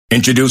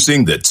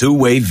Introducing the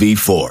two-way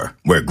V4,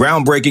 where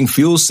groundbreaking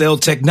fuel cell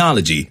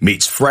technology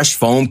meets fresh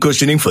foam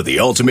cushioning for the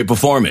ultimate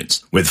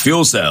performance. With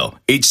fuel cell,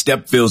 each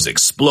step feels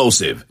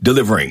explosive,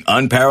 delivering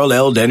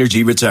unparalleled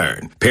energy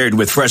return. Paired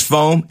with fresh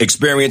foam,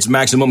 experience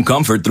maximum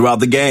comfort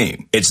throughout the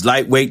game. Its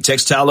lightweight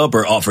textile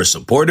upper offers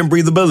support and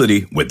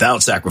breathability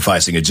without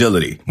sacrificing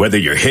agility. Whether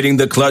you're hitting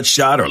the clutch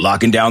shot or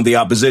locking down the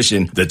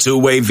opposition, the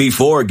two-way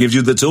V4 gives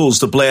you the tools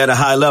to play at a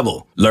high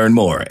level. Learn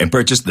more and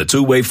purchase the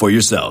two-way for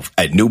yourself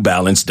at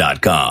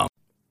newbalance.com.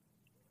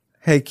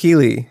 Hey,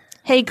 Keely.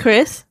 Hey,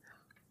 Chris.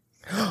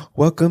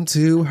 Welcome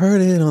to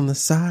Heard It on the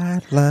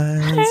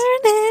Sidelines.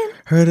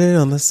 Heard it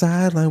on the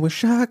sideline with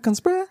Shotgun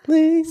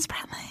Spratling.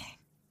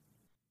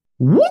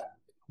 What?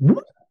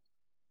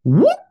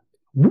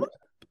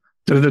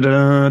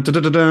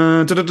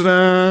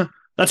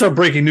 That's our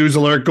breaking news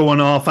alert going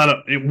off.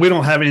 We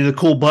don't have any of the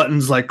cool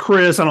buttons like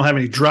Chris. I don't have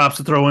any drops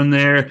to throw in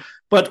there.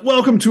 But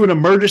welcome to an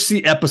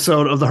emergency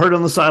episode of the Heard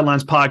on the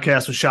Sidelines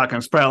podcast with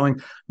Shotgun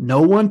Spratling.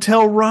 No one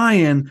tell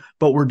Ryan,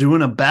 but we're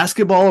doing a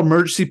basketball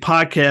emergency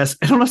podcast,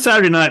 and on a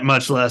Saturday night,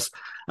 much less,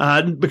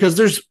 because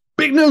there's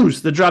big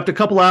news that dropped a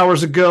couple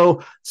hours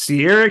ago.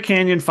 Sierra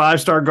Canyon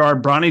five-star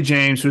guard Bronny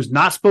James, who's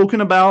not spoken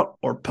about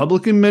or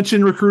publicly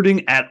mentioned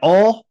recruiting at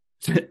all,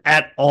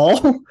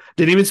 didn't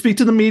even speak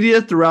to the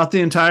media throughout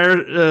the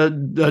entire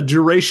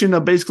duration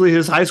of basically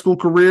his high school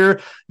career,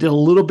 did a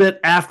little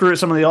bit after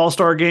some of the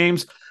all-star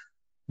games.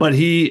 But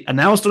he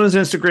announced on his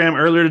Instagram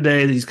earlier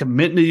today that he's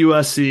committing to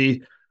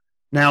USC.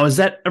 Now, is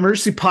that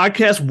emergency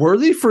podcast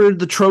worthy for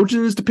the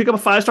Trojans to pick up a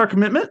five-star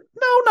commitment?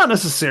 No, not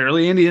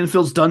necessarily. Andy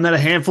Enfield's done that a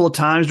handful of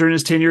times during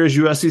his tenure as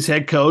USC's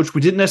head coach.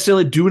 We didn't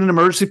necessarily do an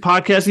emergency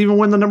podcast even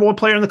when the number one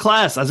player in the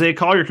class, Isaiah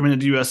Collier, committed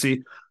to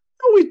USC.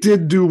 We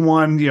did do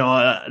one,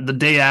 the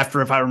day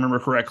after, if I remember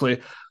correctly.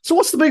 So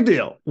what's the big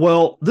deal?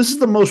 Well, this is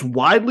the most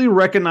widely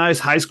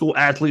recognized high school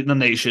athlete in the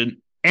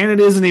nation, and it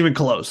isn't even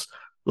close.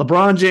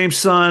 LeBron James'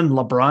 son,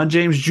 LeBron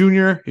James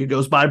Jr., he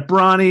goes by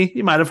Bronny.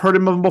 You might have heard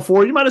of him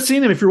before. You might have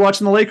seen him if you're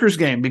watching the Lakers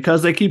game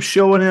because they keep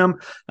showing him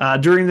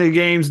during the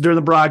games, during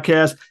the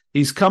broadcast.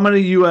 He's coming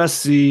to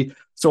USC.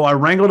 So I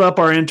wrangled up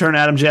our intern,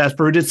 Adam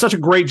Jasper, who did such a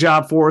great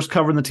job for us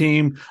covering the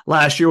team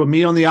last year with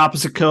me on the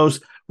opposite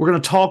coast. We're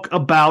going to talk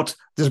about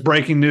this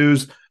breaking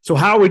news. So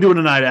how are we doing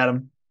tonight,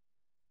 Adam?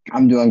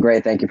 I'm doing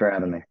great. Thank you for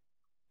having me.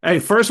 Hey,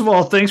 first of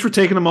all, thanks for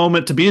taking a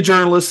moment to be a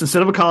journalist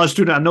instead of a college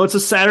student. I know it's a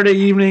Saturday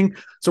evening,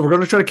 so we're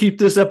going to try to keep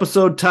this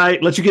episode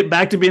tight, let you get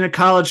back to being a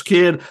college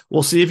kid.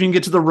 We'll see if you can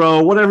get to the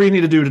row, whatever you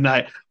need to do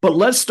tonight. But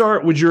let's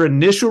start with your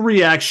initial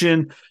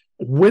reaction.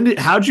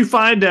 How'd you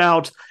find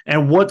out,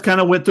 and what kind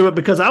of went through it?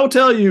 Because I will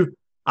tell you,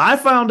 I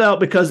found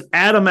out because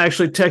Adam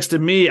actually texted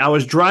me. I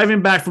was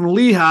driving back from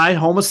Lehigh,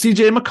 home of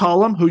C.J.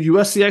 McCollum, who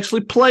USC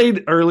actually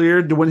played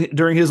earlier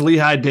during his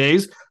Lehigh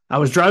days. I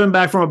was driving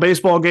back from a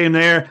baseball game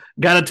there,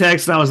 got a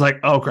text, and I was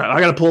like, oh, crap,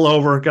 I got to pull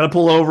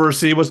over,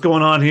 see what's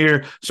going on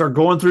here, start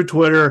going through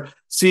Twitter,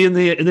 seeing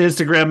the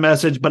Instagram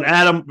message. But,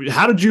 Adam,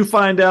 how did you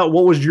find out?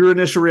 What was your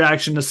initial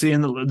reaction to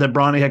seeing that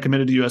Bronny had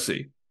committed to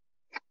USC?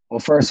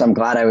 Well, first, I'm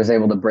glad I was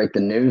able to break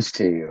the news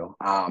to you.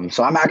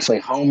 So I'm actually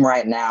home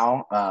right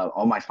now.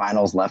 All my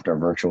finals left are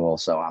virtual,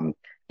 so I'm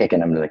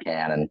kicking them to the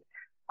can and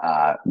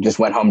just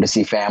went home to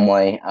see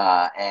family.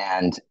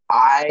 And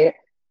I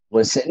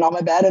was sitting on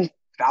my bed and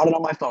found it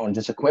on my phone.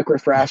 Just a quick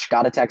refresh,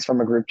 got a text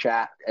from a group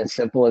chat, as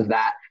simple as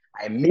that.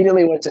 I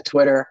immediately went to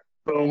Twitter,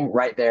 boom,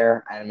 right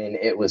there. I mean,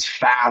 it was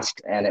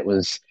fast, and it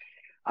was,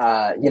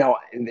 I'll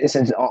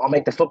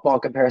make the football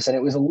comparison.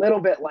 It was a little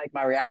bit like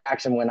my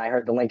reaction when I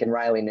heard the Lincoln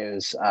Riley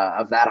news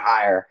of that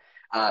hire,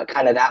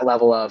 kind of that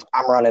level of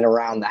I'm running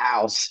around the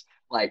house,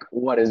 like,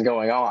 what is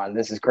going on?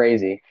 This is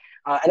crazy.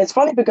 And it's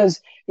funny because,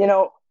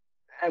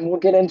 and we'll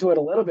get into it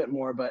a little bit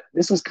more, but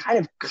this was kind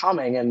of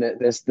coming, and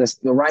the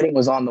writing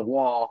was on the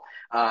wall.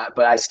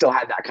 But I still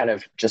had that kind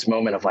of just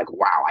moment of like,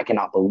 wow, I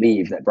cannot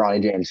believe that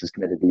Bronny James was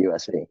committed to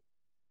USC.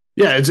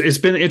 Yeah, it's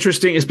been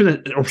interesting. It's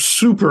been a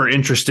super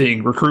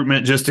interesting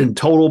recruitment just in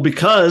total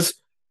because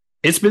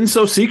it's been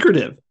so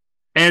secretive.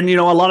 And,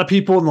 a lot of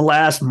people in the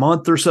last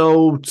month or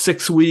so,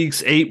 6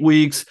 weeks, 8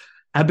 weeks,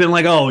 have been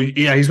like, oh,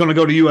 yeah, he's going to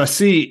go to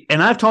USC.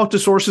 And I've talked to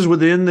sources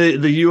within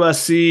the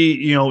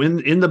USC,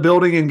 in the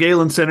building in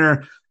Galen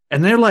Center,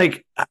 and they're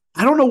like,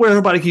 I don't know where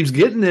everybody keeps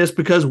getting this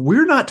because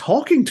we're not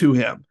talking to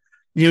him.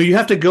 You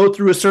have to go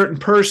through a certain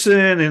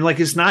person, and like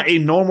it's not a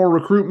normal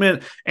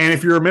recruitment. And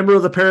if you're a member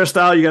of the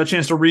Peristyle, you got a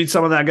chance to read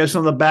some of that, get some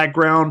of the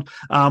background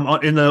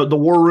in the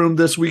war room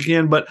this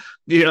weekend. But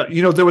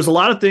there was a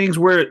lot of things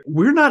where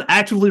we're not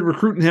actively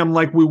recruiting him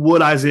like we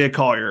would Isaiah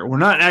Collier. We're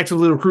not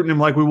actively recruiting him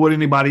like we would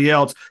anybody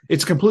else.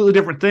 It's a completely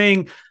different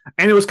thing.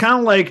 And it was kind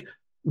of like,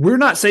 we're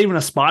not saving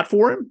a spot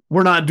for him.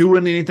 We're not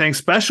doing anything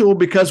special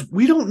because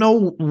we don't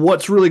know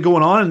what's really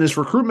going on in this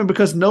recruitment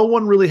because no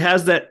one really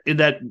has that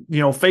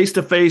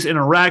face-to-face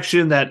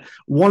interaction, that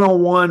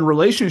one-on-one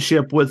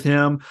relationship with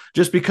him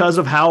just because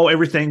of how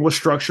everything was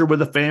structured with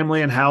the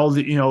family and how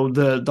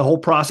the whole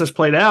process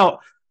played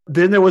out.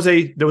 Then there was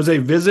a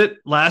visit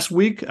last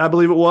week, I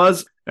believe it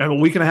was, a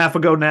week and a half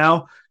ago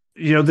now.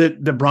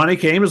 that Bronny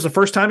came is the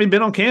first time he'd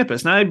been on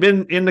campus. Now he'd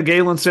been in the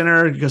Galen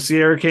Center because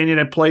Sierra Canyon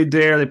had played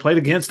there. They played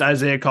against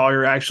Isaiah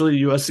Collier, actually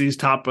USC's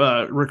top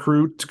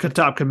recruit,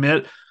 top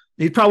commit.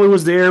 He probably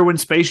was there when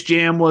Space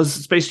Jam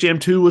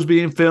 2 was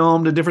being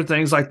filmed and different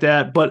things like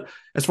that. But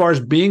as far as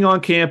being on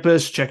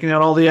campus, checking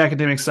out all the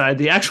academic side,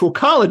 the actual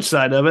college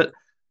side of it,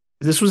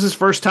 this was his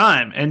first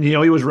time. And, he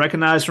was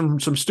recognized from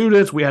some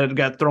students. We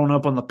got thrown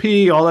up on the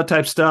P, all that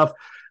type of stuff.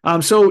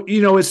 So,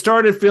 it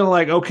started feeling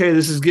like, okay,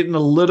 this is getting a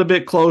little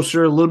bit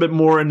closer, a little bit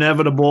more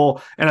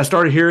inevitable. And I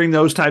started hearing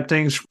those type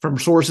things from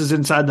sources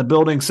inside the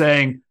building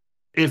saying,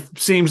 it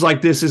seems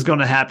like this is going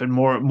to happen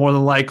more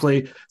than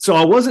likely. So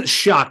I wasn't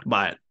shocked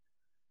by it.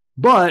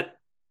 But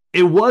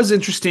it was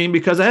interesting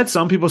because I had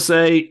some people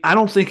say, I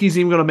don't think he's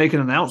even going to make an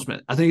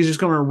announcement. I think he's just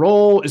going to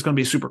enroll. It's going to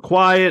be super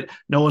quiet.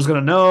 No one's going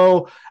to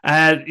know.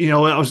 And,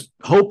 I was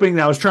hoping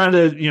that I was trying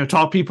to,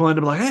 talk people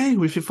into like, hey,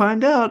 we should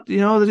find out,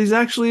 that he's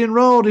actually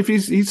enrolled. If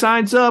he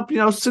signs up,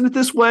 send it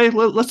this way.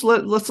 Let's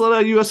let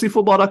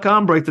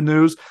USCfootball.com break the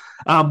news.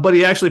 But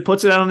he actually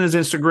puts it out on his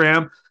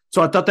Instagram.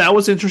 So I thought that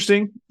was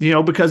interesting,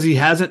 because he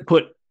hasn't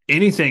put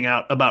anything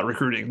out about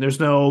recruiting. There's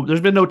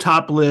been no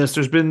top list.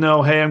 There's been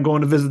no, hey, I'm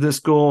going to visit this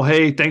school.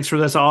 Hey, thanks for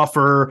this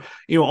offer.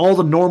 All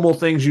the normal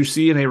things you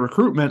see in a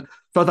recruitment.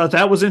 So I thought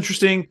that was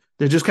interesting.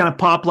 They just kind of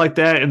pop like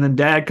that. And then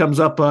dad comes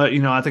up, I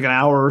think an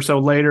hour or so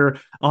later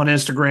on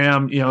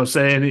Instagram,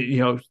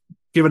 saying,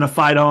 giving a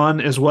fight on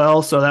as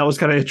well. So that was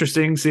kind of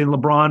interesting seeing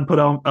LeBron put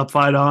on a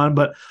fight on.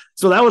 But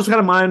so that was kind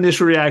of my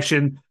initial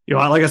reaction.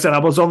 Like I said, I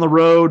was on the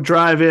road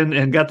driving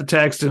and got the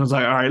text and was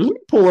like, all right, let me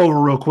pull over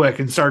real quick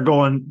and start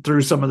going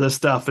through some of this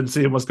stuff and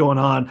seeing what's going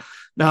on.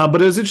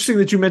 But it was interesting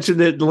that you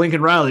mentioned the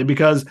Lincoln Riley,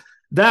 because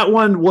that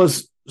one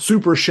was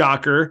super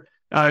shocker.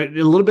 A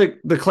little bit,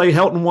 the Clay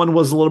Helton one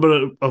was a little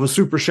bit of a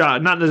super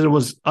shock. Not that it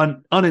was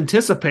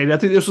unanticipated. I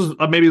think this was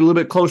maybe a little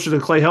bit closer to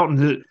Clay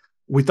Helton.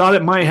 We thought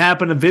it might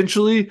happen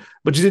eventually,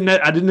 but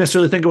I didn't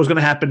necessarily think it was going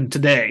to happen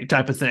today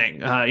type of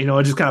thing.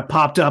 It just kind of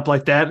popped up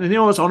like that. And,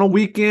 it's on a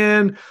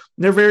weekend.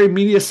 They're very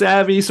media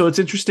savvy, so it's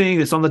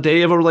interesting. It's on the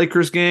day of a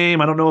Lakers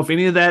game. I don't know if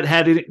any of that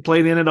had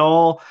played in at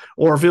all,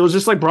 or if it was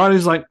just like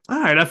Bronny's like,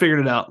 all right, I figured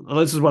it out.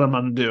 This is what I'm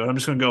going to do. I'm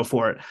just going to go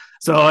for it.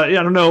 So I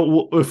don't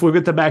know if we'll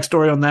get the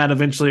backstory on that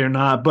eventually or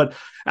not. But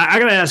I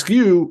got to ask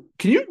you,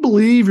 can you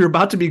believe you're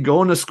about to be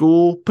going to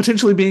school,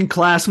 potentially being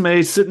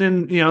classmates,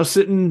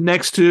 sitting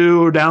next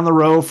to or down the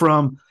row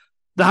from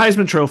the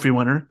Heisman Trophy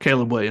winner,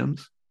 Caleb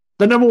Williams,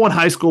 the number one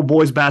high school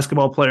boys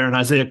basketball player in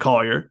Isaiah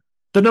Collier,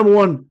 the number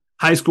one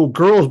high school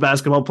girls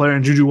basketball player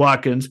in Juju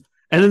Watkins,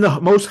 and then the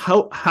most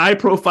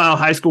high-profile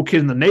high school kid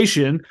in the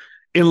nation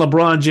in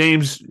LeBron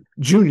James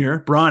Jr.,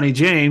 Bronny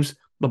James,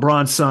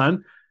 LeBron's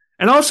son.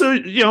 And also,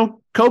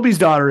 Kobe's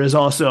daughter is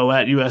also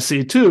at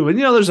USC too. And,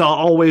 there's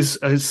always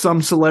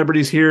some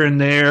celebrities here and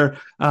there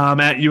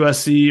at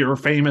USC or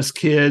famous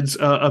kids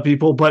of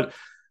people. But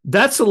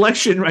that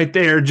selection right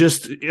there,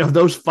 just of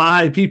those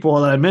 5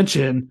 people that I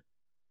mentioned,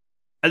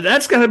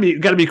 that's got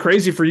to be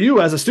crazy for you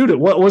as a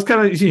student. What's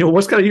kind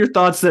of your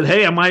thoughts that,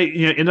 hey, I might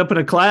end up in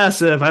a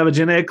class if I have a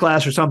gen ed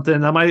class or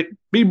something. I might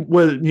be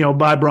with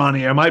by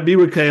Bronny. I might be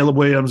with Caleb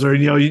Williams, or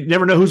you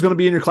never know who's going to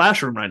be in your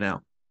classroom right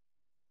now.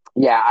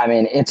 Yeah, I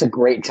mean, it's a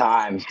great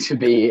time to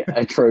be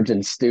a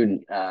Trojan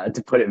student,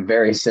 to put it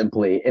very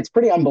simply. It's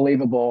pretty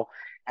unbelievable.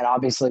 And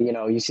obviously,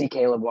 you see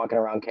Caleb walking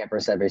around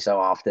campus every so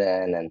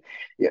often and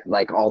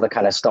like all the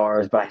kind of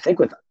stars. But I think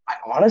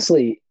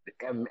honestly,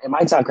 it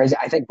might sound crazy.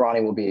 I think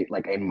Bronny will be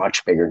like a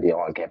much bigger deal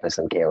on campus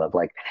than Caleb.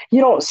 Like, you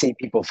don't see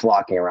people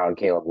flocking around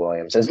Caleb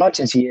Williams as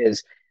much as he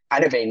is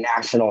kind of a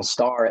national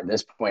star at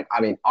this point. I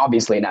mean,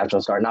 obviously a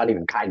national star, not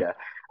even kind of.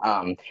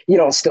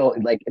 Still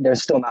like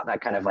there's still not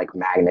that kind of like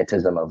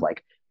magnetism of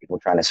like people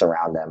trying to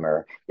surround them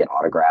or get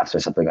autographs or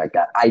something like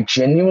that. I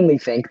genuinely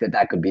think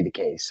that could be the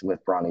case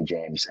with Bronny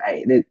James.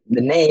 The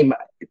name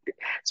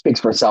speaks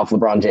for itself,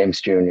 LeBron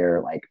James Jr.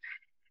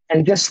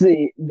 And just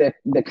the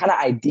kind of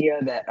idea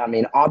that, I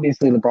mean,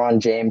 obviously LeBron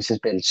James has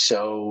been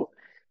so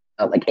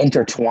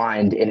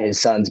intertwined in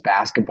his son's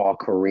basketball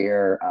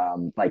career,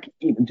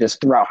 even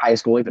just throughout high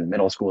school, even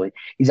middle school,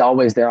 he's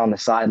always there on the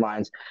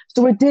sidelines.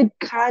 So it did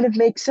kind of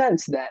make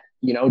sense that,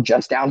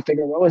 just down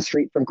Figueroa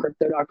Street from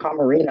Crypto.com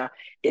Arena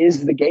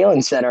is the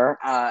Galen Center.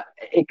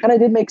 It kind of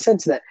did make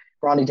sense that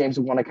Bronny James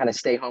would want to kind of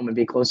stay home and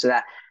be close to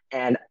that.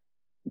 And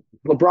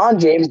LeBron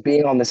James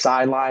being on the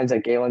sidelines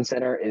at Galen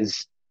Center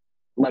is,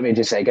 let me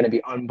just say, going to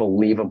be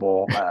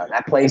unbelievable.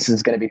 That place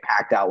is going to be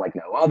packed out like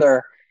no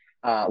other.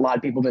 A lot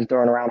of people have been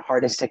throwing around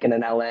hardest ticket in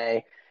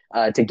LA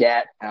to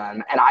get.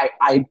 And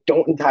I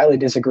don't entirely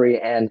disagree.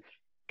 And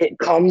it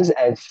comes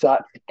as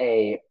such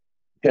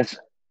just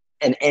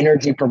an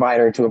energy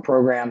provider to a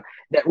program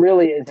that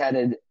really is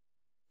headed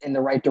in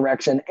the right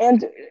direction.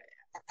 And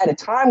at a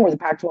time where the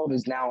Pac-12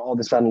 is now all of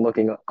a sudden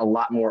looking a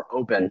lot more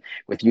open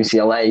with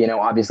UCLA,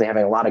 obviously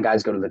having a lot of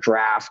guys go to the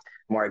draft,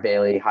 Amari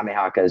Bailey, Jaime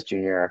Jaquez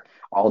Jr.,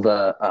 all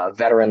the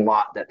veteran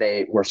lot that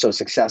they were so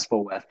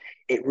successful with.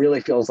 It really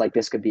feels like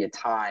this could be a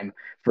time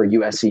for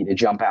USC to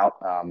jump out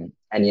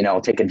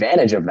and, take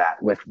advantage of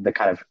that with the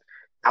kind of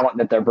talent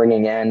that they're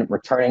bringing in,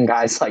 returning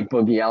guys like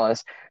Boogie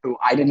Ellis, who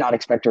I did not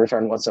expect to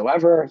return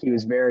whatsoever. He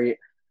was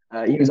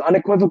he was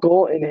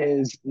unequivocal in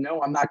his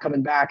 "no, I'm not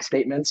coming back"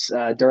 statements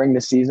during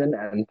the season,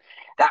 and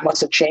that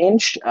must have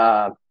changed.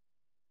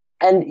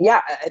 And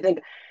yeah, I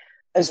think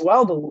as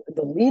well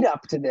the lead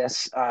up to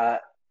this.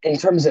 In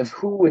terms of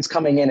who was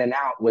coming in and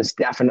out was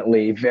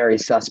definitely very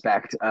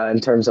suspect in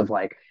terms of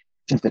like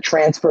just the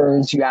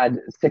transfers. You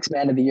had six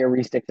man of the year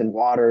Reese Dixon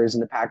Waters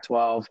in the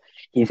Pac-12.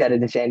 He's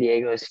headed to San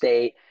Diego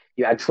State.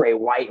 You had Trey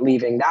White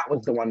leaving. That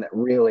was the one that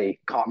really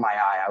caught my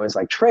eye. I was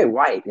like, Trey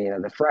White,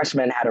 the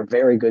freshman had a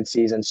very good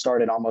season,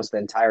 started almost the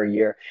entire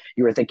year.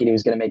 You were thinking he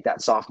was going to make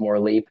that sophomore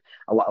leap,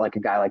 a lot like a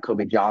guy like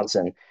Kobe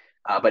Johnson.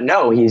 But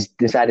no, he's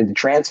decided to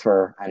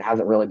transfer and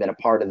hasn't really been a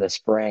part of the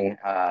spring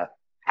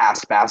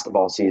past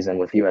basketball season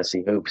with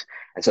USC hoops.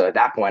 And so at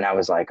that point, I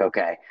was like,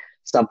 okay,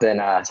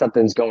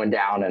 something's going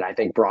down, and I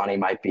think Bronny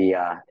might be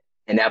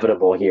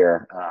inevitable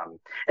here.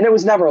 And it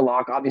was never a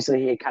lock.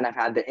 Obviously, he kind of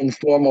had the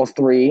informal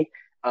three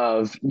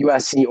of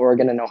USC,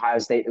 Oregon, and Ohio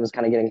State. It was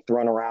kind of getting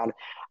thrown around.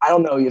 I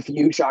don't know if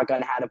you,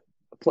 Shotgun, had a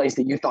place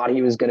that you thought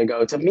he was going to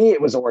go. To me,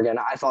 it was Oregon.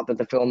 I thought that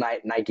the Phil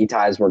Knight Nike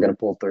ties were going to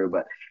pull through.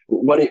 But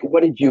what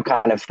did you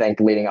kind of think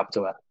leading up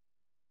to it?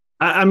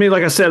 I mean,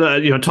 like I said,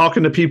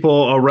 talking to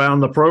people around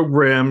the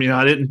program,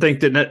 I didn't think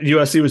that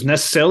USC was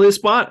necessarily a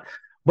spot,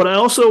 but I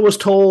also was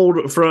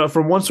told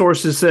from one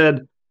source that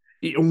said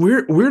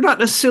we're not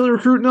necessarily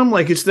recruiting them,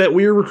 like it's that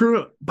we're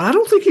recruiting, but I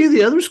don't think any of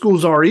the other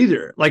schools are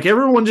either. Like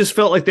everyone just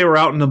felt like they were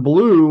out in the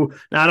blue.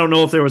 Now I don't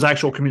know if there was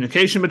actual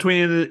communication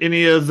between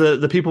any of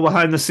the people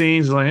behind the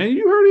scenes, like, hey,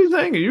 you heard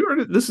anything? You heard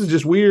it? This is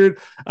just weird,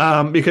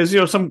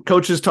 because some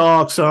coaches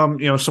talk, some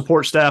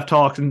support staff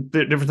talk, and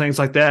different things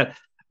like that.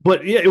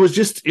 But yeah, it was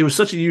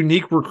such a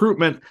unique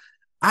recruitment.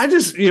 I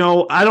just,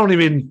 I don't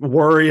even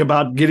worry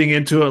about getting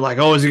into it. Like,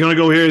 oh, is he going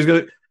to go here? He's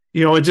going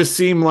to, it just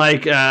seemed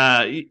like,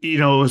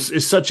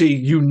 it's such a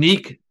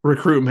unique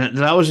recruitment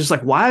that I was just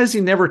like, why is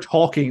he never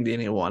talking to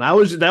anyone?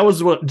 That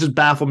was what just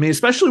baffled me,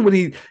 especially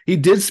when he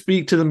did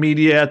speak to the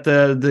media at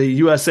the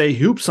USA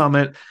Hoop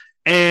Summit,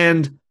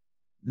 and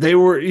they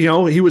were,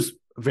 he was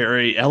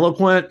very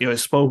eloquent.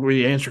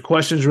 He answered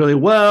questions really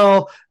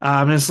well.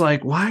 And it's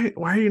like, why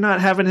are you not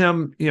having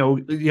him?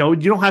 You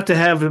don't have to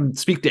have him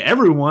speak to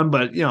everyone,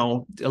 but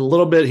a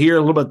little bit here, a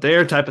little bit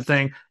there, type of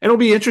thing. And it'll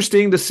be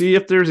interesting to see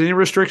if there's any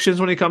restrictions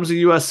when he comes to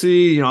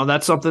USC.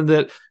 That's something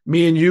that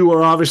me and you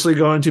are obviously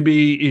going to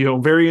be,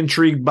 very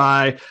intrigued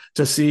by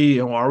to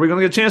see. Are we going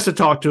to get a chance to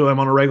talk to him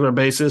on a regular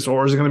basis,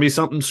 or is it going to be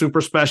something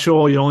super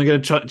special? You only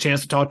get a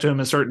chance to talk to him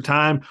at a certain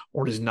time,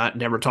 or does he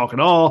never talk at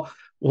all?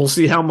 We'll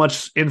see how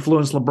much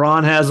influence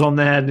LeBron has on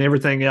that and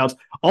everything else.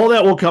 All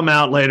that will come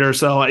out later.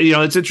 So,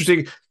 it's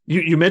interesting.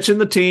 You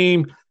mentioned the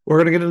team. We're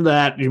going to get into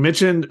that. You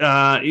mentioned,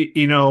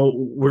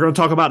 we're going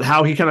to talk about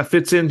how he kind of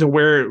fits into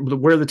where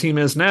the team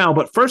is now.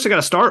 But first, I got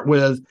to start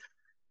with,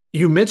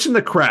 you mentioned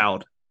the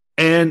crowd.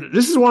 And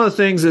this is one of the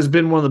things that's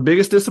been one of the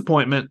biggest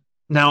disappointment.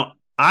 Now,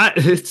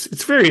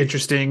 it's very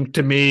interesting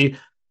to me.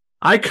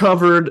 I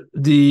covered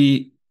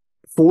the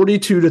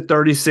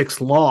 42-36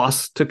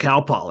 loss to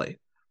Cal Poly.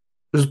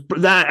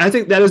 I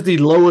think that is the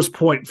lowest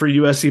point for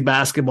USC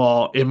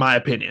basketball, in my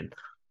opinion.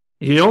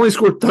 He only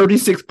scored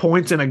 36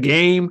 points in a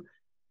game,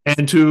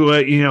 and to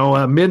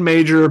a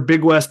mid-major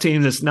Big West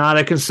team that's not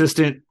a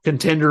consistent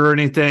contender or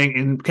anything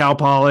in Cal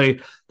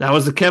Poly. That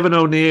was the Kevin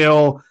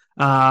O'Neal,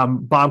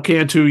 Bob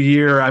Cantu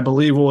year, I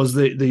believe was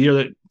the year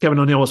that Kevin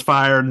O'Neal was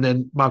fired, and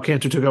then Bob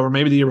Cantu took over,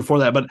 maybe the year before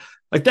that. But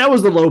like that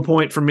was the low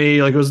point for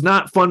me. Like it was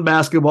not fun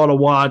basketball to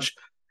watch.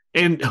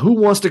 And who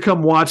wants to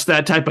come watch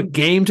that type of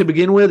game to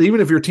begin with?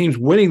 Even if your team's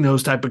winning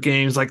those type of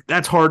games, like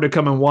that's hard to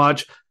come and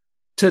watch.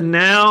 To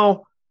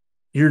now,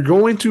 you're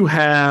going to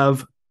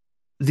have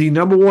the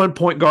number one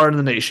point guard in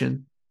the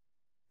nation,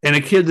 and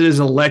a kid that is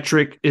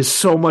electric, is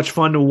so much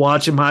fun to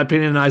watch, in my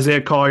opinion,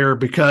 Isaiah Collier,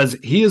 because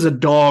he is a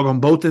dog on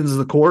both ends of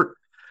the court.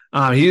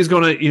 He's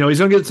going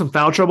to get in some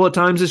foul trouble at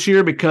times this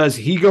year because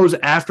he goes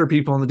after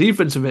people on the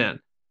defensive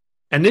end.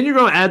 And then you're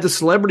going to add the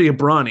celebrity of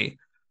Bronny.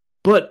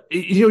 But,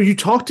 you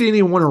talk to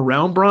anyone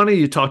around Bronny,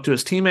 you talk to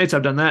his teammates.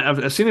 I've done that.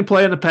 I've seen him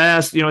play in the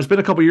past. It's been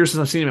a couple years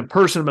since I've seen him in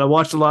person, but I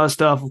watched a lot of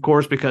stuff, of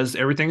course, because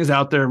everything is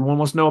out there. Everyone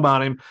wants to know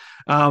about him.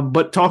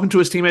 But talking to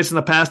his teammates in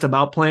the past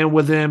about playing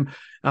with him,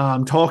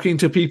 talking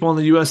to people on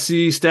the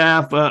USC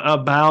staff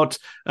about,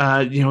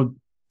 the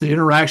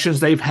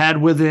interactions they've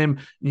had with him,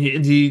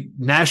 the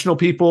national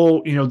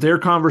people, their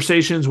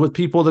conversations with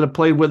people that have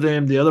played with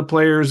him, the other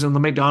players in the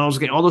McDonald's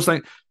game, all those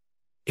things.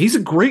 He's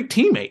a great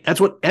teammate. That's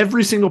what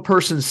every single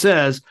person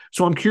says.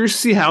 So I'm curious to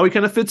see how he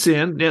kind of fits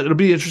in. Yeah, it'll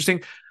be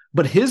interesting.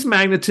 But his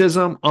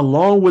magnetism,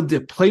 along with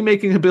the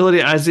playmaking ability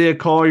of Isaiah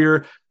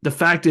Collier, the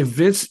fact that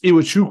Vince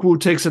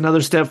Iwuchukwu takes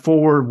another step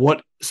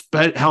forward,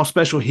 how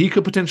special he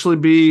could potentially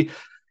be,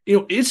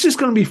 it's just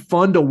going to be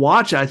fun to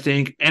watch, I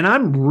think. And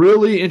I'm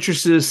really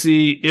interested to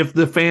see if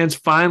the fans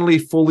finally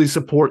fully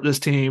support this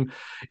team.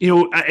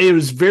 It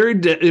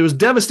was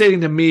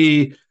devastating to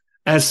me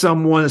as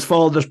someone that's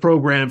followed this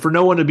program for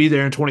no one to be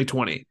there in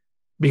 2020,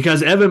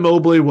 because Evan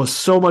Mobley was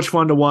so much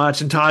fun to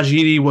watch, and Taj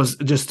Eady was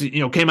just,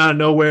 came out of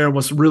nowhere and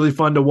was really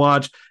fun to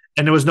watch,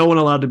 and there was no one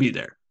allowed to be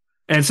there.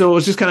 And so it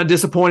was just kind of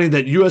disappointing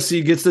that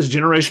USC gets this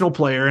generational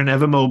player in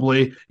Evan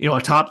Mobley,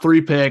 a top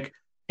 3 pick,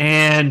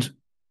 and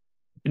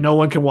no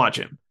one can watch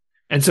him.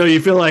 And so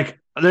you feel like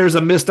there's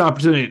a missed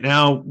opportunity.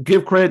 Now,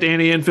 give credit to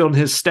Andy Enfield and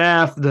his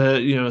staff,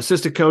 the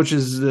assistant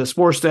coaches, the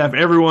sports staff,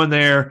 everyone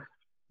there.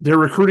 Their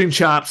recruiting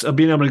chops of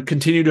being able to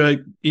continue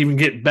to even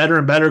get better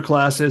and better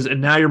classes. And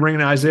now you're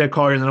bringing Isaiah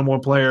Collier, the number 1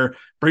 player,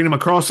 bringing him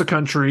across the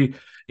country.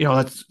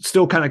 That's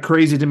still kind of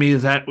crazy to me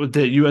that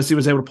USC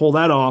was able to pull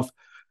that off.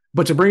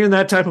 But to bring in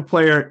that type of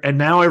player, and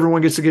now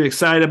everyone gets to get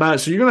excited about it.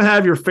 So you're going to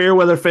have your fair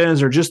weather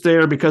fans are just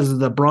there because of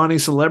the Bronny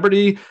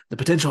celebrity, the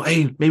potential,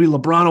 hey, maybe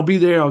LeBron will be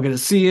there. I'll get to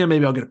see him.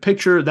 Maybe I'll get a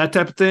picture, that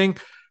type of thing.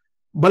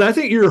 But I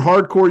think your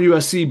hardcore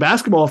USC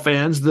basketball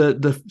fans,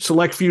 the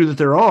select few that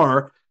there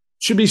are,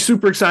 should be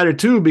super excited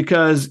too,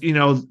 because,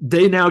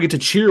 they now get to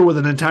cheer with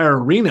an entire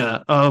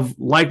arena of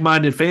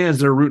like-minded fans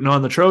that are rooting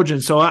on the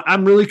Trojans. So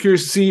I'm really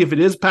curious to see if it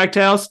is packed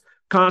house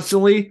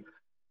constantly,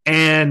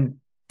 and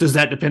does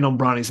that depend on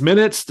Bronny's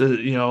minutes?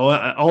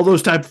 All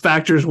those type of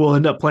factors will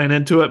end up playing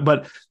into it.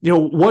 But,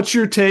 what's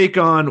your take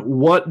on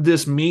what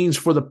this means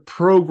for the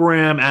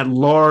program at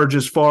large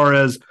as far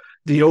as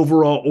the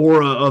overall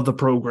aura of the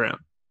program?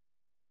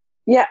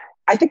 Yeah,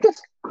 I think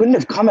this couldn't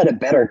have come at a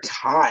better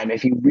time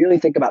if you really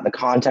think about the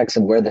context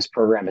of where this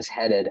program is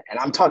headed. And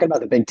I'm talking about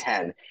the Big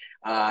Ten.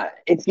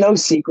 It's no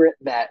secret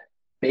that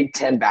Big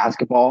Ten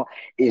basketball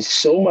is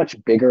so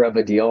much bigger of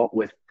a deal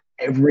with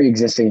every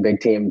existing Big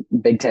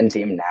Ten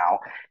team now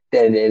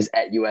than it is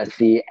at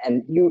USC.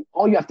 And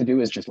all you have to do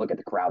is just look at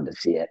the crowd to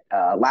see it.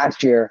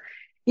 Last year,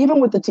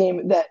 even with the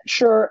team that,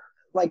 sure,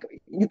 like,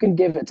 you can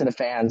give it to the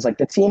fans, like,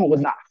 the team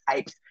was not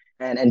hyped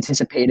and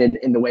anticipated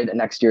in the way that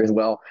next year's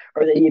will,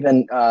 or they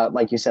even,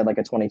 like you said, like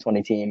a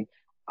 2020 team.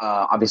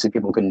 Obviously,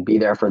 people couldn't be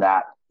there for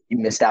that. You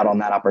missed out on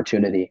that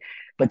opportunity.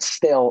 But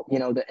still,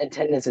 the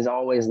attendance is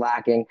always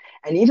lacking.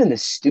 And even the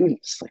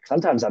students, like,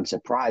 sometimes I'm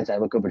surprised. I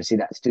look over to see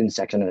that student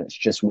section and it's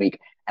just weak.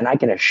 And I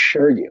can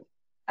assure you,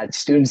 that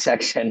student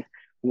section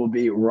will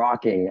be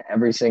rocking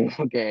every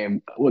single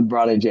game with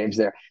Bronny James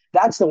there.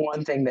 That's the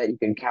one thing that you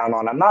can count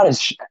on. I'm not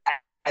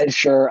as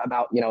sure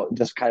about,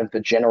 just kind of the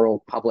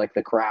general public,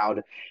 the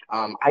crowd.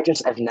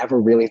 I've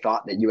never really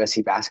thought that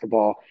USC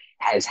basketball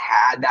has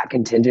had that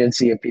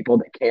contingency of people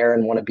that care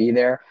and want to be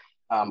there.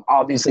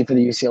 Obviously, for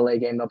the UCLA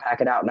game, they'll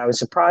pack it out. And I was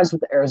surprised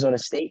with the Arizona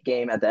State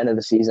game at the end of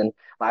the season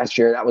last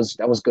year. That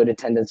was good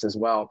attendance as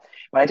well.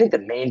 But I think the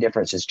main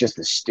difference is just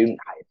the student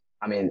hype.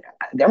 I mean,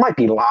 there might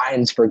be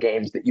lines for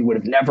games that you would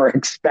have never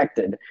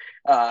expected,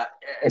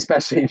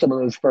 especially some of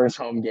those first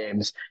home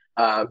games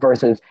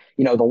versus,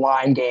 the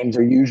line games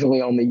are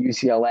usually only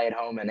UCLA at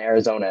home and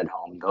Arizona at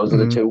home. Those are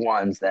the 2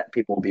 ones that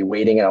people will be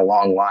waiting in a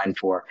long line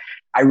for.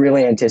 I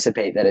really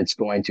anticipate that it's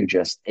going to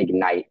just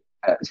ignite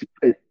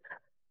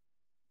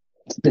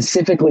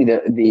specifically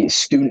the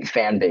student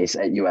fan base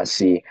at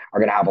USC are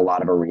going to have a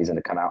lot of a reason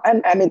to come out.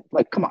 And I mean,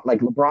 like, come on,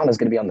 like, LeBron is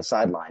going to be on the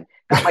sideline.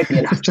 That might be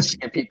enough just to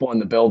get people in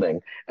the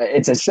building.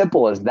 It's as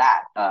simple as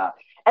that.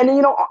 And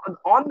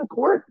on the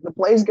court, the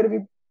play is going to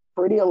be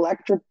pretty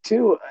electric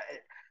too.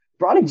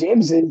 Bronny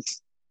James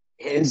is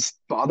his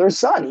father's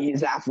son. He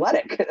is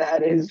athletic.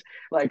 That is,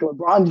 like,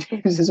 LeBron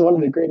James is one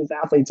of the greatest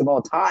athletes of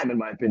all time, in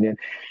my opinion.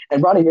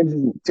 And Bronny James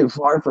isn't too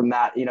far from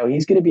that.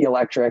 He's going to be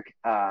electric.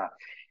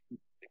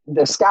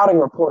 The scouting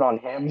report on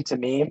him, to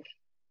me,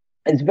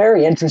 is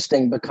very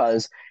interesting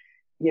because,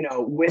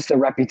 with the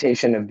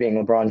reputation of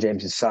being LeBron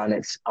James' son,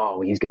 it's,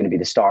 he's going to be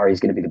the star. He's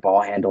going to be the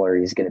ball handler.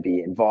 He's going to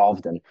be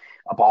involved and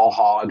a ball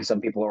hog.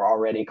 Some people are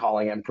already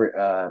calling him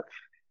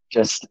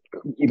just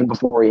even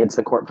before he hits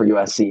the court for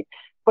USC.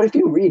 But if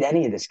you read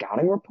any of the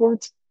scouting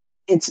reports,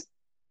 it's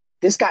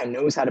this guy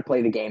knows how to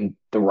play the game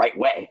the right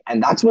way.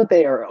 And that's what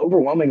they are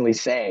overwhelmingly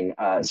saying,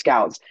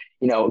 scouts.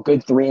 A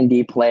good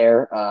 3-and-D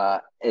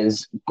player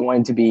is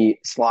going to be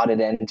slotted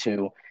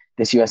into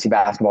this USC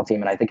basketball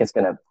team. And I think it's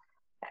going to,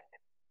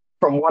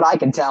 from what I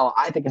can tell,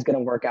 I think it's going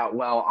to work out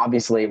well.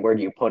 Obviously, where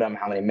do you put him?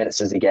 How many minutes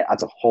does he get?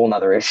 That's a whole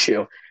nother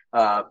issue.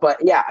 But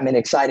yeah, I mean,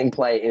 exciting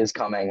play is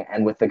coming.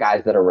 And with the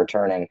guys that are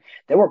returning,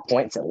 there were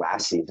points at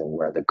last season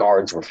where the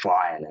guards were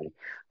flying. And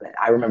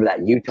I remember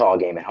that Utah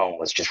game at home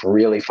was just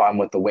really fun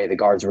with the way the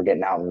guards were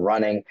getting out and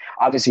running.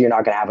 Obviously, you're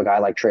not going to have a guy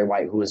like Trey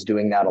White who is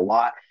doing that a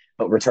lot,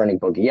 but returning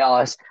Boogie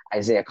Ellis,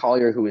 Isaiah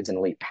Collier, who is an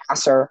elite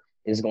passer,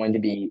 is going to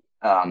be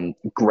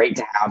great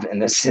to have in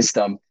this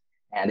system.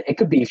 And it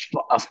could be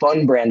a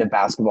fun brand of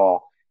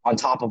basketball on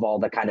top of all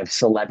the kind of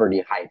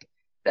celebrity hype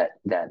that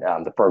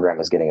the program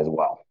is getting as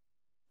well.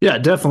 Yeah,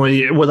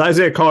 definitely. With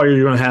Isaiah Collier,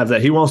 you're going to have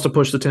that. He wants to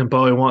push the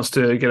tempo. He wants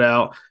to get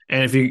out.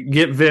 And if you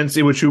get Vince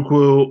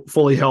Iwuchukwu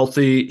fully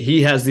healthy,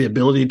 he has the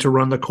ability to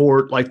run the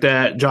court like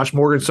that. Josh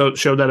Morgan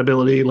showed that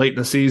ability late in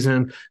the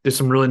season, did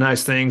some really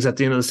nice things at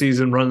the end of the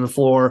season, running the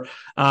floor.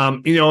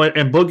 And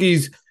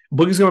Boogie's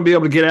Boogie's going to be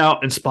able to get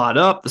out and spot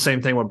up. The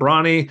same thing with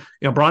Bronny.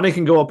 Bronny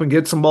can go up and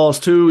get some balls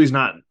too. He's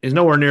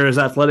nowhere near as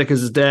athletic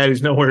as his dad.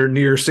 He's nowhere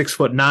near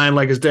 6'9"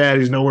 like his dad.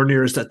 He's nowhere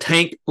near as a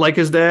tank like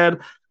his dad.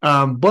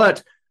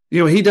 But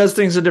he does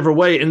things a different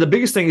way. And the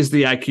biggest thing is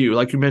the IQ.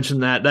 Like you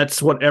mentioned,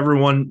 that's what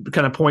everyone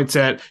kind of points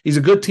at. He's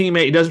a good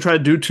teammate. He doesn't try to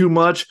do too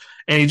much,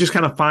 and he just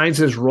kind of finds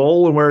his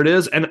role and where it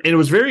is. And it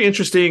was very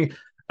interesting,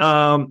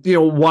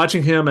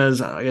 watching him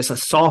as, I guess, a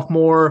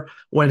sophomore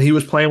when he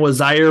was playing with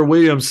Zaire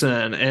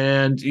Williamson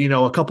and,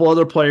 a couple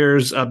other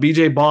players,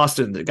 BJ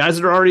Boston, the guys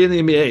that are already in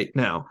the NBA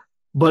now.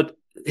 But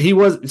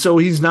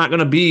he's not going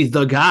to be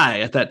the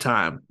guy at that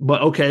time.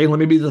 But okay, let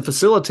me be the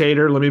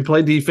facilitator. Let me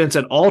play defense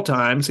at all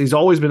times. He's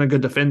always been a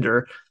good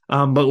defender.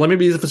 But let me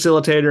be the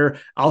facilitator.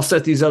 I'll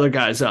set these other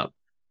guys up.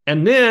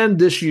 And then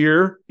this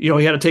year, he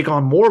had to take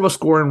on more of a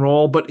scoring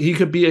role, but he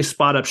could be a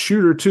spot up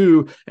shooter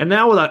too. And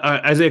now with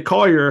Isaiah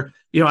Collier,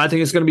 I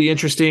think it's going to be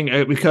interesting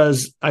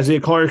because Isaiah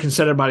Collier can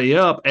set everybody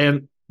up,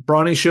 and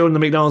Bronny showed in the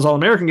McDonald's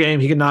All-American game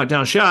he can knock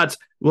down shots.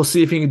 We'll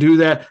see if he can do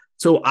that.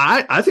 So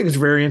I think it's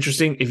very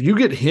interesting if you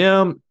get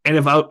him, and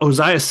if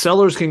Osiah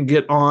Sellers can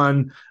get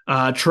on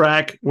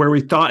track where we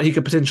thought he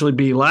could potentially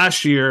be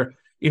last year.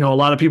 A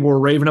lot of people were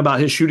raving about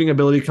his shooting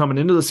ability coming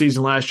into the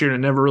season last year,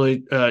 and it never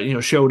really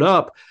showed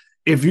up.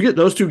 If you get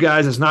those two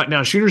guys as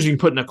knockdown shooters you can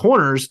put in the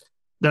corners,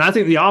 then I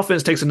think the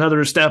offense takes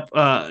another step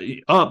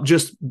up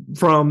just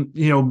from,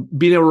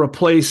 being able to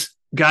replace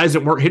guys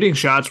that weren't hitting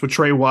shots with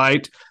Trey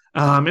White.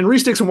 And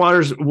Reese Dixon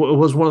Waters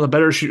was one of the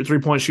better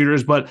three-point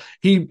shooters, but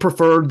he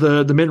preferred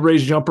the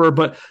mid-range jumper.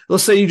 But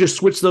let's say you just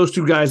switch those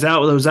two guys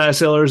out with Osiah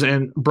Sellers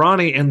and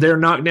Bronny, and they're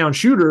knockdown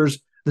shooters,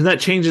 then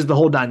that changes the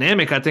whole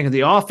dynamic, I think, of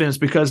the offense,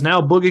 because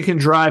now Boogie can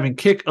drive and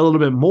kick a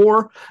little bit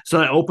more. So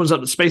that opens up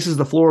the spaces of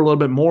the floor a little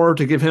bit more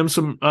to give him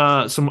some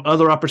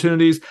other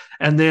opportunities.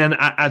 And then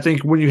I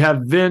think when you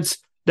have Vince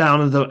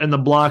down in the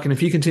block, and if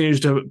he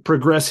continues to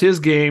progress his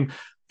game,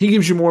 he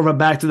gives you more of a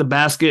back to the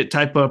basket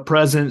type of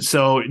presence.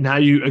 So now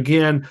you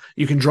can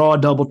draw a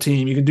double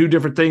team. You can do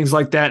different things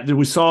like that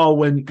we saw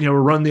when, we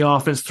run the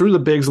offense through the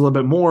bigs a little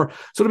bit more.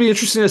 So it'll be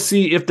interesting to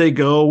see if they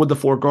go with the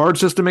 4-guard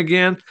system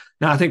again.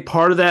 Now, I think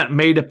part of that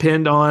may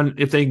depend on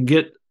if they can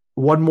get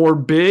one more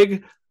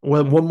big,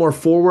 one more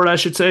forward, I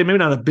should say. Maybe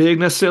not a big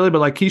necessarily, but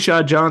like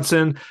Keyshawn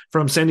Johnson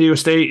from San Diego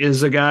State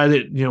is a guy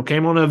that,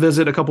 came on a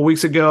visit a couple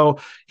weeks ago.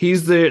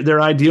 He's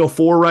their ideal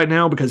 4 right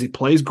now because he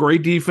plays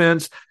great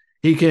defense.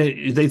 They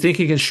think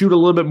he can shoot a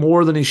little bit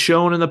more than he's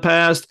shown in the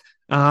past.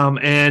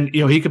 And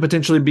he could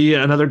potentially be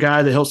another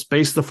guy that helps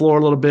space the floor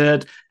a little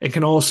bit and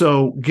can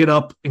also get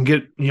up and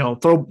get,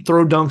 throw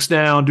dunks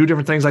down, do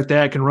different things like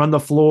that, can run the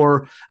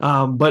floor.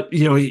 But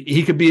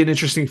he could be an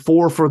interesting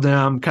 4 for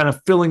them, kind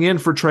of filling in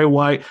for Trey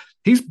White.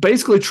 He's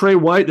basically Trey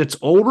White that's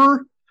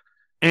older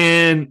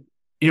and,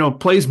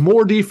 plays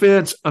more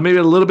defense, maybe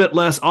a little bit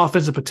less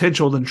offensive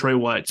potential than Trey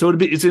White. So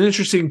it's an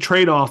interesting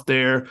trade-off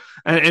there.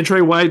 And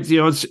Trey White,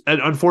 it's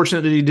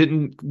unfortunate that he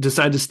didn't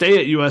decide to stay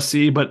at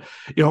USC. But,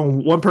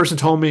 one person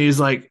told me,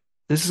 he's like,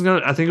 this is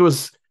going to, I think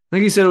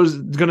he said it was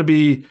going to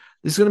be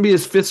his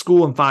 5th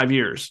school in 5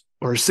 years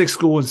or 6th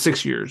school in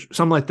 6 years,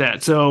 something like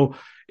that. So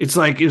it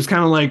was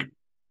kind of like,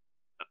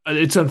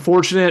 it's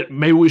unfortunate.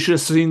 Maybe we should have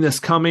seen this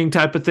coming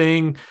type of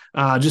thing,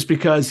 just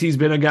because he's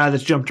been a guy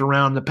that's jumped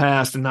around in the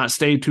past and not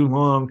stayed too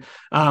long.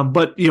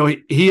 But,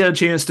 he had a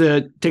chance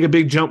to take a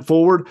big jump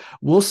forward.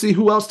 We'll see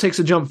who else takes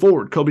a jump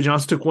forward. Kobe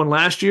Johnson took one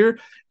last year.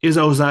 Is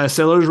Osiah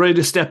Sellers ready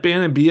to step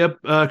in and be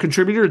a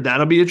contributor?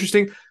 That'll be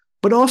interesting.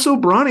 But also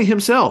Bronny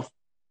himself.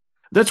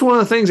 That's one of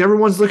the things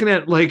everyone's looking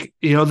at. Like,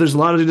 there's a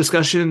lot of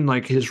discussion,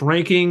 like his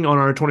ranking on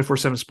our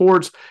 24/7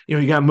 Sports.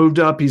 He got moved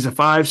up. He's a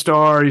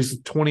 5-star.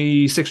 He's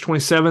 26th,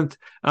 27th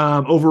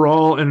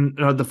overall in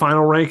the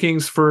final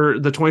rankings for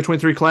the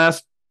 2023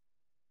 class.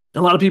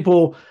 A lot of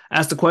people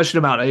ask the question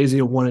about, is he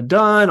a one and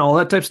done, all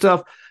that type of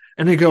stuff.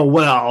 And they go,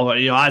 well,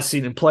 I've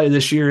seen him play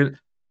this year.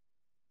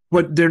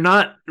 But they're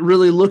not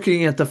really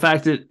looking at the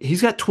fact that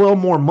he's got 12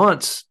 more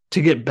months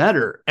to get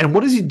better. And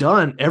what has he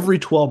done every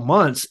 12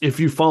 months?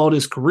 If you followed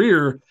his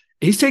career,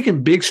 he's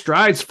taken big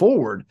strides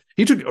forward.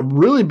 He took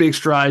really big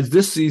strides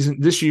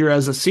this year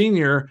as a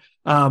senior,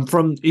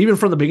 from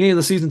the beginning of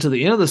the season to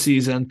the end of the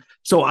season.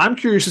 So I'm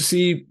curious to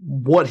see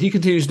what he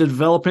continues to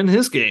develop in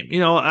his game.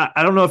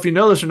 I don't know if you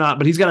know this or not,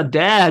 but he's got a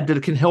dad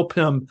that can help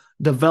him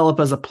develop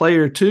as a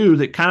player too,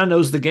 that kind of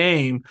knows the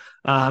game.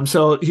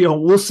 So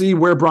we'll see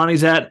where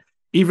Bronny's at,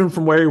 even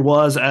from where he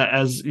was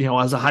as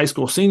a high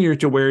school senior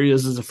to where he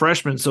is as a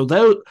freshman. So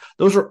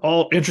those are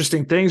all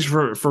interesting things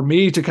for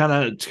me to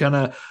kind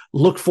of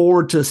look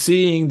forward to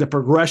seeing the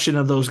progression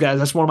of those guys.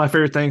 That's one of my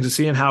favorite things, is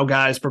seeing how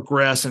guys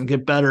progress and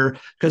get better,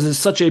 because it's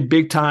such a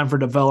big time for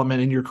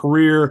development in your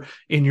career,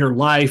 in your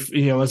life,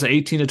 as an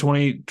 18 to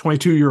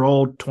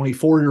 22-year-old,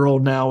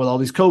 24-year-old now with all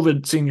these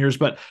COVID seniors.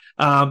 But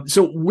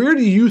so where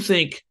do you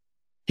think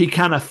he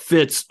kind of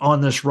fits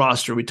on this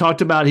roster? We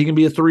talked about he can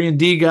be a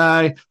 3-and-D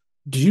guy.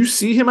 Do you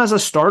see him as a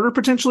starter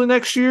potentially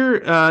next year?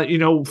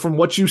 From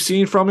what you've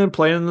seen from him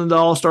playing in the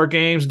All-Star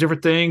games,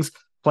 different things,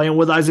 playing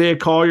with Isaiah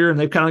Collier, and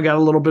they've kind of got a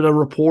little bit of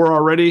rapport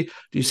already.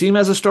 Do you see him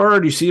as a starter?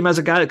 Do you see him as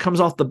a guy that comes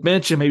off the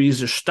bench and maybe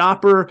he's a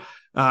stopper?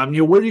 Where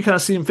do you kind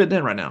of see him fitting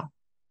in right now?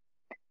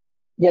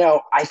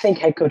 I think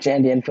head coach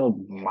Andy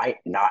Enfield might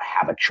not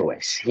have a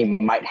choice. He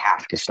might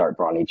have to start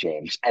Bronny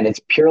James, and it's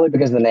purely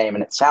because of the name,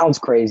 and it sounds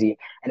crazy,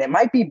 and it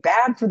might be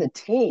bad for the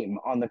team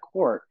on the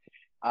court.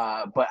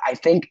 But I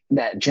think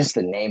that just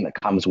the name that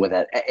comes with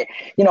it,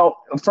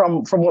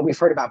 from what we've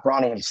heard about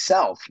Bronny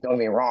himself, don't get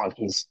me wrong,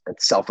 he's a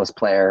selfless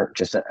player,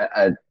 just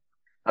a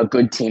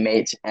good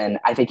teammate, and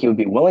I think he would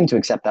be willing to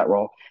accept that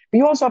role. But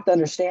you also have to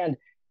understand,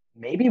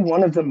 maybe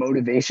one of the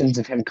motivations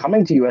of him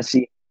coming to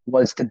USC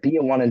was to be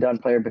a one-and-done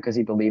player because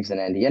he believes in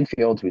Andy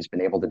Enfield, who's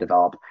been able to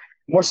develop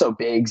more so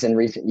bigs in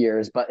recent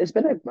years, but has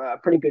been a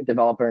pretty good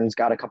developer and has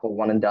got a couple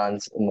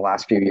one-and-dones in the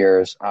last few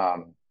years.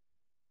 And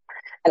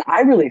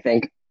I really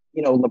think,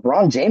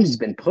 LeBron James has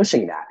been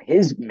pushing that.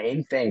 His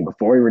main thing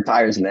before he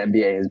retires in the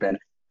NBA has been,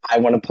 I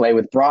want to play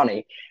with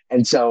Bronny.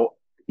 And so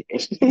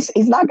he's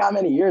not got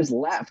many years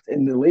left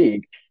in the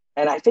league.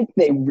 And I think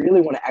they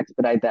really want to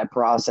expedite that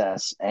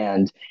process.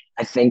 And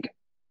I think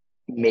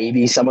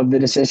maybe some of the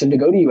decision to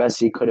go to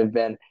USC could have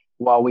been,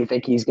 well, we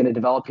think he's going to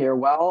develop here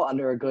well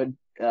under a good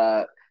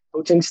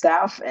coaching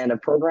staff and a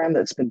program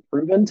that's been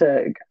proven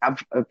to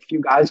have a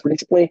few guys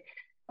recently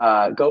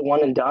go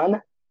one and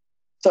done.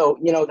 So,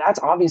 that's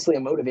obviously a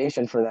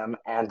motivation for them,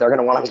 and they're going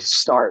to want him to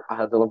start.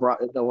 The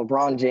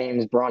LeBron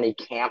James, Bronny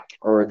camp,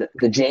 or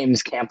the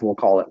James camp, we'll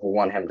call it, will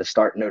want him to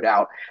start, no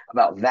doubt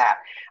about that.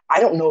 I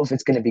don't know if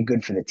it's going to be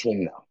good for the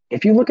team, though.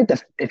 If you look at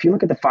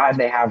the five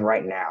they have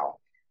right now,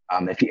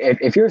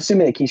 if you're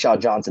assuming that Keyshawn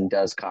Johnson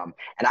does come,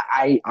 and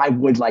I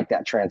would like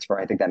that transfer,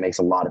 I think that makes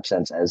a lot of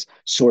sense as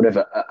sort of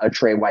a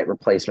Trey White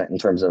replacement in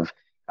terms of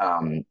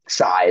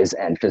size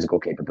and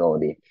physical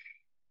capability.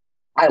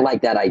 I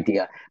like that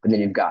idea. But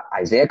then you've got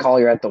Isaiah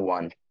Collier at the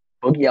 1,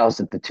 Boogie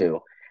Ellis at the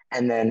 2,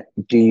 and then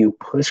do you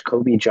push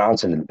Kobe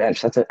Johnson to the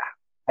bench?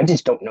 I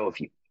just don't know if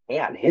you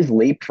can. His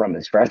leap from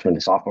his freshman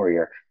to sophomore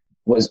year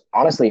was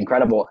honestly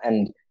incredible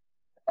and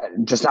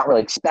just not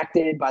really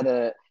expected by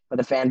the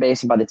fan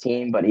base and by the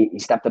team, but he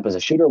stepped up as a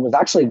shooter, was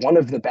actually one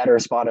of the better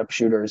spot-up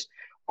shooters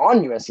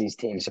on USC's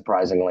team,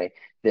 surprisingly,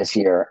 this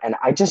year. And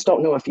I just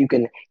don't know if you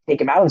can take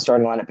him out of the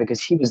starting lineup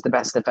because he was the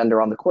best defender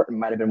on the court and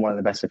might have been one of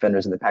the best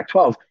defenders in the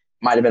Pac-12,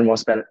 might have been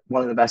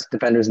one of the best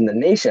defenders in the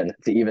nation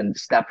to even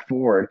step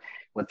forward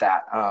with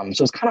that.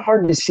 So it's kind of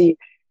hard to see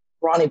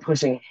Bronny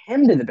pushing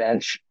him to the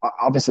bench,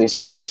 obviously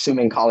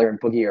assuming Collier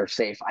and Boogie are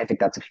safe. I think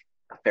that's a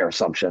fair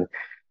assumption.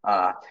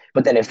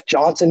 But then if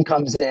Johnson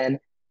comes in,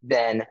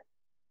 then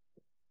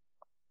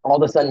all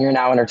of a sudden you're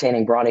now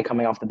entertaining Bronny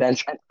coming off the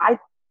bench. And I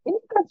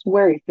think that's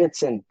where he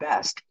fits in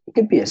best. He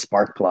could be a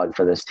spark plug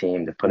for this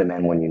team to put him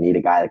in when you need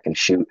a guy that can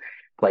shoot,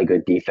 play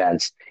good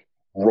defense,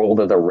 roll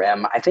to the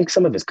rim. I think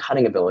some of his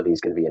cutting ability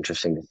is going to be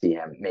interesting to see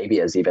him,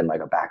 maybe as even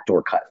like a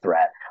backdoor cut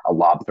threat, a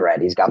lob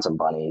threat. He's got some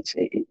bunnies.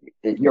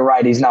 You're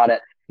right. He's not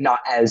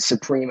as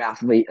supreme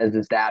athlete as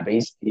his dad, but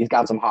he's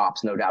got some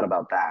hops, no doubt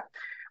about that.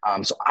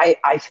 So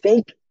I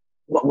think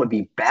what would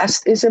be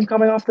best is him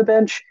coming off the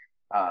bench.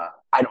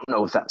 I don't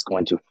know if that's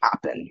going to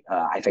happen.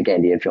 I think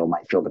Andy Enfield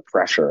might feel the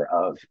pressure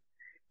of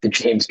the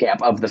James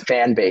camp, of the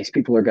fan base.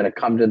 People are going to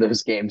come to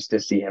those games to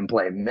see him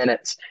play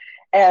minutes.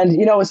 And,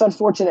 it's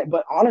unfortunate,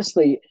 but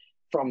honestly,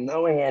 from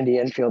knowing Andy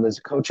Enfield as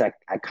a coach, I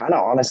kind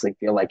of honestly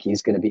feel like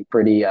he's going to be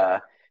pretty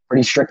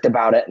strict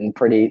about it and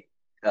pretty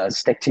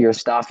stick to your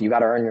stuff. You got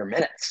to earn your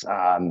minutes.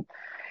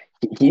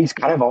 He's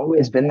kind of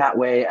always been that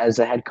way as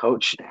a head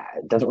coach.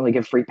 Doesn't really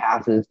give free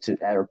passes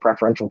or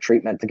preferential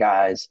treatment to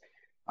guys.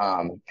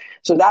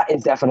 So that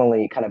is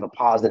definitely kind of a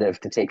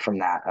positive to take from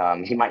that.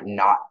 He might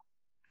not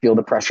feel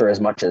the pressure as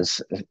much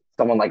as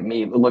someone like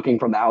me looking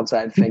from the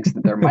outside thinks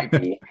that there might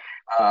be.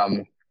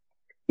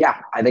 Yeah,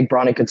 I think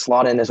Bronny could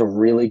slot in as a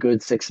really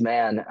good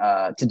six-man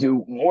to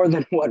do more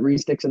than what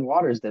Reese Dixon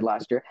Waters did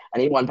last year,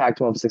 and he won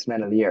Pac-12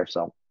 Six-Man of the Year.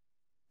 So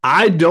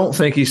I don't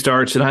think he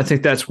starts, and I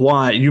think that's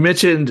why. You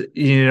mentioned,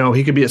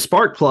 he could be a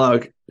spark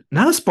plug.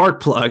 Not a spark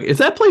plug. If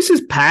that place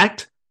is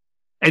packed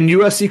and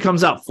USC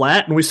comes out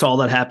flat, and we saw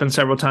that happen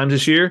several times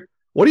this year,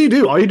 what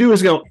do? All you do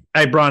is go,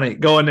 hey, Bronny,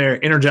 go in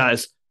there,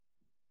 energize.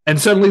 And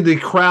suddenly the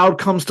crowd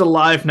comes to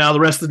life. Now the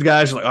rest of the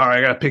guys are like, all right,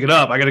 I got to pick it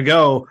up. I got to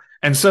go.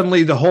 And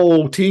suddenly the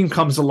whole team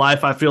comes to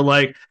life, I feel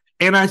like.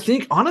 And I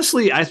think,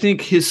 honestly,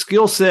 his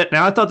skill set –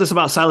 now I thought this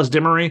about Silas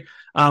Demery.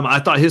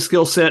 I thought his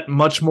skill set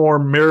much more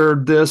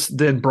mirrored this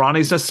than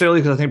Bronny's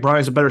necessarily because I think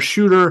Bronny's a better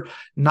shooter,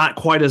 not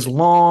quite as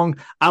long.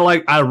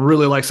 I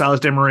really like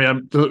Silas Demery.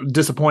 I'm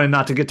disappointed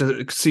not to get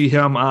to see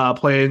him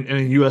play in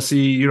a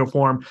USC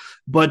uniform.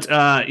 But,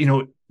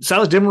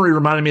 Silas Demery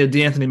reminded me of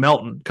DeAnthony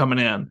Melton coming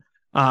in.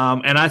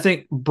 And I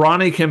think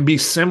Bronny can be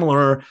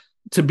similar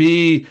to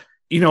be –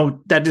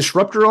 that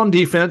disruptor on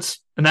defense,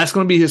 and that's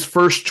going to be his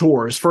first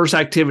chore, his first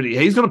activity.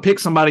 He's going to pick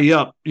somebody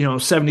up,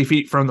 70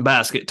 feet from the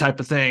basket type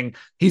of thing.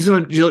 I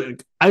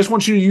just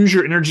want you to use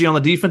your energy on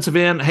the defensive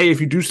end. Hey, if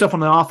you do stuff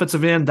on the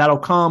offensive end, that'll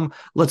come.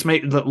 Let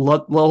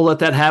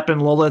that happen.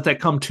 We'll let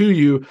that come to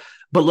you.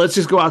 but let's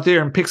just go out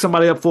there and pick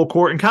somebody up full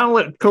court and kind of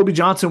let Kobe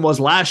Johnson was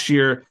last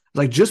year.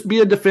 Like, just be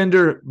a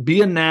defender,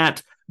 be a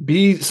gnat,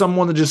 be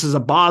someone that just is a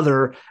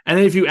bother. And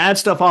then if you add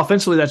stuff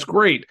offensively, that's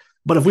great.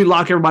 But if we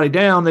lock everybody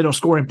down, they don't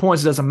score any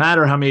points. It doesn't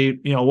matter how many,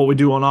 what we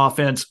do on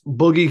offense.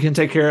 Boogie can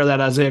take care of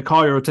that. Isaiah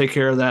Collier will take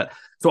care of that.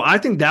 So I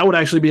think that would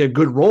actually be a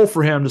good role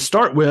for him to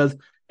start with.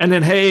 And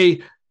then,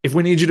 hey, if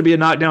we need you to be a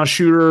knockdown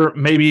shooter,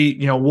 maybe,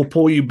 we'll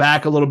pull you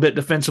back a little bit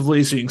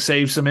defensively so you can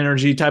save some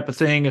energy type of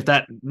thing, if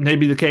that may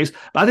be the case.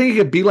 But I think it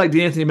could be like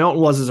DeAnthony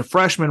Melton was as a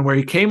freshman, where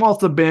he came off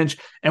the bench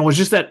and was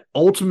just that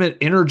ultimate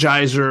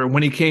energizer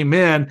when he came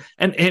in,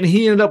 and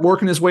he ended up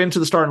working his way into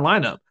the starting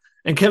lineup.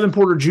 And Kevin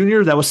Porter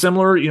Jr., that was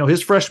similar.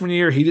 His freshman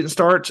year, he didn't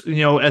start, at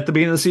the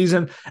beginning of the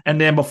season. And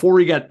then before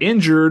he got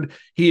injured,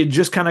 he had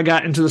just kind of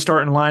got into the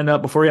starting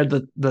lineup before he had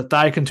the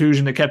thigh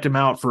contusion that kept him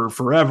out for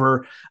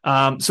forever.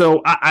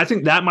 So I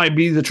think that might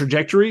be the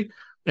trajectory,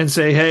 and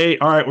say, hey,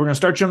 all right, we're going to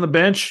start you on the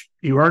bench.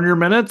 You earn your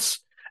minutes.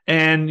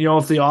 And,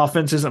 if the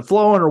offense isn't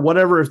flowing or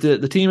whatever, if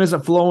the team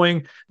isn't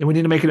flowing, then we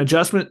need to make an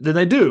adjustment, then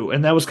they do.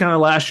 And that was kind of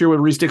last year with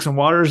Reese Dixon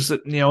Waters.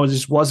 It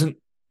just wasn't,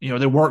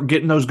 they weren't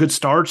getting those good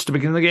starts to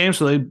begin the game,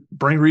 so they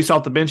bring Reese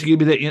off the bench and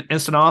give you the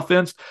instant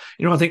offense.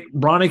 I think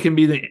Bronny can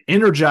be the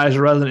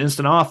energizer rather than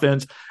instant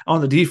offense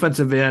on the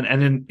defensive end.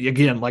 And then,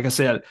 again, like I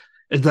said,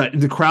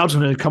 the crowd's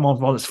going to come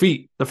off on his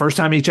feet the first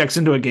time he checks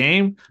into a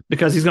game,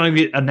 because he's going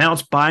to get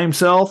announced by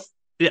himself.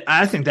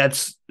 I think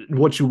that's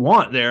what you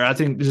want there. I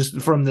think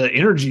just from the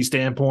energy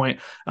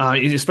standpoint,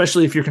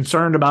 especially if you're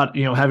concerned about,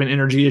 having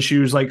energy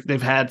issues like they've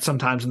had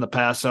sometimes in the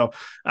past. So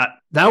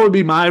that would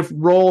be my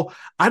role.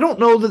 I don't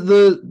know that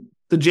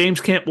the James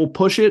camp will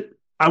push it.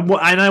 I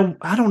don't know.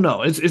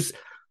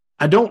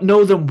 I don't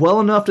know them well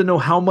enough to know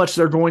how much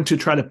they're going to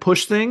try to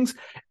push things.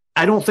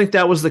 I don't think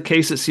that was the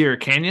case at Sierra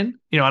Canyon.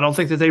 I don't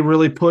think that they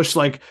really pushed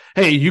like,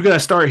 hey, you got to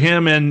start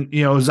him and,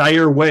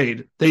 Zaire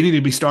Wade. They need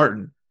to be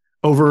starting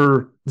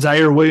over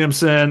Zaire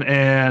Williamson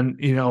and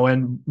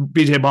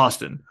BJ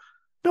Boston.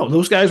 No,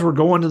 those guys were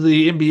going to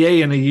the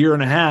NBA in a year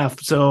and a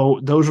half. So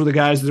those were the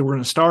guys that were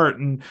going to start.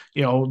 And,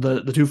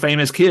 the two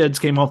famous kids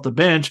came off the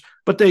bench,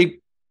 but they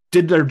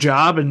did their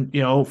job and,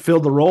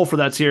 filled the role for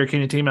that Sierra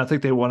Canyon team. I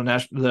think they won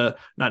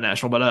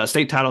a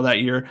state title that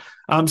year.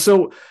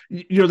 So,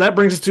 that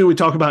brings us to, we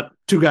talk about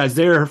two guys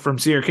there from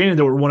Sierra Canyon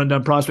that were one and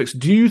done prospects.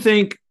 Do you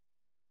think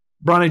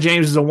Bronny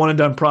James is a one and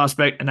done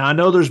prospect? And I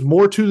know there's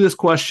more to this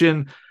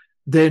question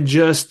than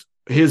just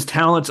his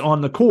talents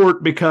on the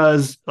court,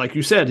 because like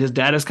you said, his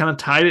dad has kind of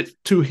tied it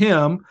to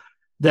him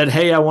that,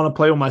 hey, I want to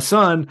play with my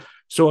son.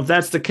 So if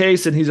that's the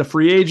case and he's a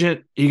free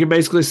agent, he can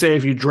basically say,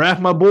 if you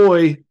draft my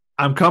boy,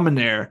 I'm coming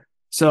there.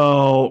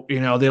 So,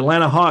 the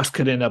Atlanta Hawks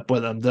could end up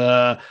with him.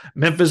 The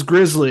Memphis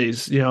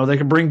Grizzlies, they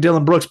can bring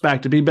Dylan Brooks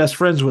back to be best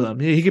friends with him.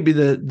 He could be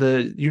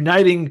the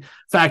uniting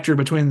factor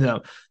between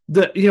them.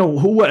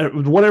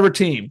 Whatever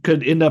team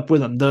could end up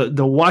with him.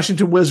 The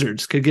Washington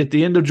Wizards could get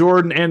the end of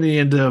Jordan and the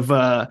end of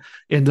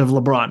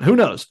LeBron. Who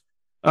knows?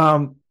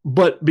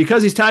 But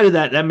because he's tied to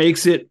that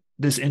makes it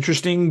this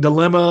interesting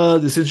dilemma,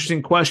 this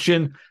interesting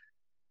question.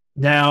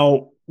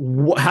 Now,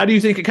 how do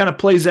you think it kind of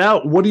plays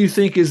out? What do you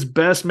think is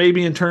best,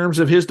 maybe in terms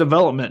of his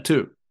development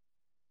too?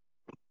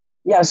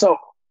 Yeah, so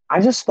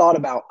I just thought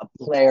about a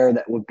player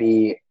that would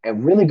be a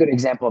really good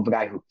example of a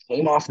guy who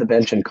came off the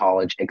bench in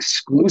college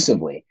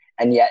exclusively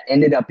and yet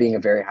ended up being a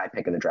very high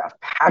pick in the draft.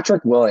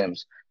 Patrick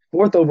Williams,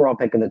 4th overall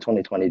pick in the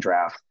 2020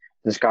 draft,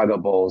 the Chicago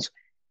Bulls,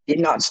 did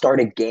not start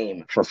a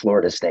game for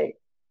Florida State.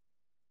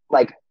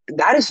 Like,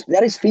 that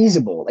is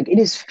feasible. Like, it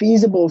is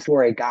feasible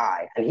for a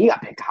guy, and he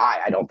got picked high.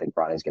 I don't think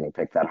Bronny's getting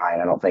picked that high,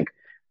 and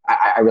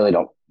I really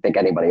don't think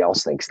anybody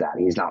else thinks that.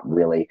 He's not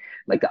really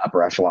like the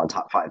upper echelon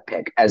top 5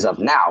 pick as of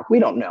now. We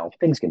don't know.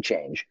 Things can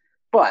change.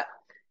 But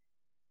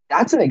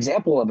that's an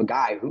example of a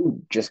guy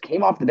who just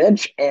came off the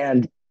bench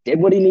and did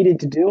what he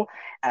needed to do.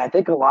 And I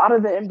think a lot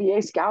of the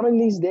NBA scouting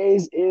these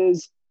days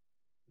is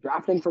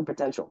drafting for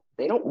potential.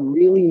 They don't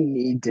really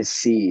need to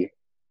see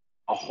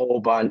a whole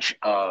bunch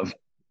of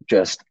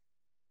just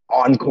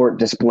on-court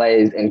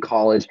displays in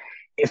college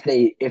if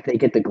they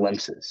get the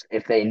glimpses,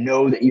 if they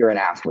know that you're an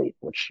athlete,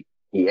 which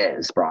he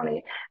is,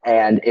 Bronny,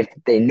 and if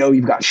they know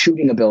you've got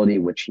shooting ability,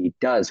 which he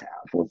does have.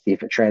 We'll see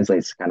if it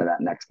translates to kind of that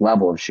next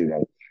level of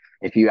shooting.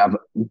 If you have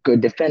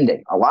good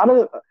defending, a lot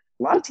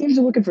of teams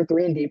are looking for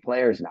 3-and-D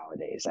players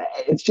nowadays.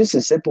 It's just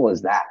as simple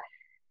as that.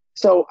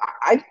 So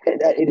I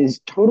think that it is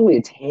totally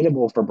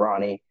attainable for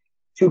Bronny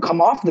to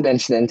come off the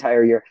bench the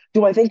entire year.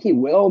 Do I think he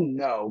will?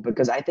 No,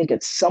 because I think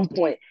at some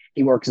point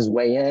he works his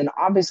way in.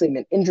 Obviously,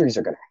 injuries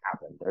are going to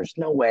happen. There's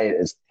no way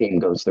his team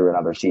goes through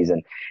another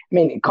season.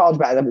 College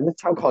basketball,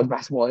 that's how college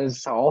basketball is.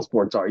 That's how all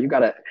sports are. You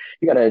gotta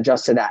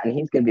adjust to that, and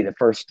he's going to be the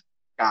first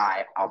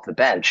guy off the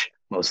bench,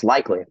 most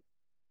likely,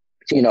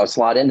 to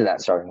slot into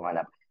that starting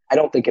lineup. I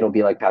don't think it'll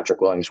be like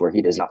Patrick Williams where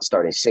he does not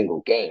start a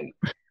single game,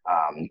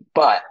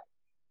 but.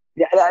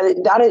 Yeah,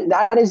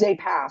 that is a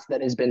path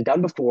that has been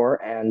done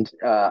before, and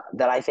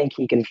that I think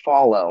he can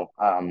follow,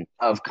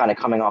 of kind of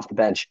coming off the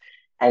bench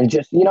and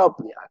just,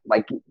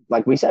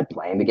 like we said,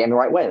 playing the game the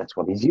right way. That's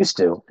what he's used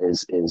to,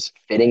 is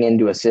fitting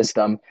into a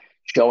system,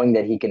 showing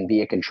that he can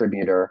be a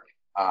contributor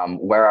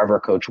wherever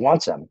coach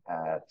wants him.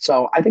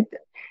 So I think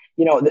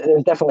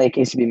there's definitely a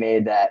case to be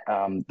made that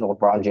the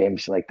LeBron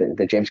James, like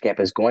the James camp,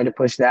 is going to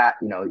push that.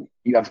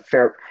 You have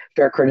fair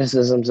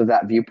criticisms of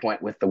that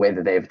viewpoint with the way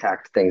that they've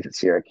attacked things at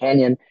Sierra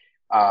Canyon.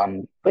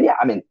 But yeah,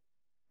 I mean,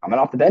 coming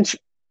off the bench,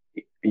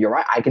 you're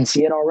right. I can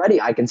see it already.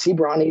 I can see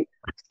Bronny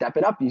step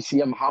it up. You see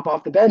him hop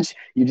off the bench.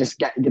 You just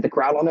get the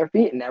crowd on their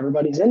feet, and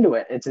everybody's into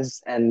it.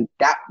 And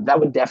that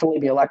would definitely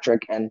be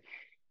electric. And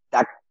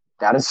that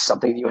is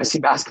something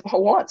USC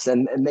basketball wants,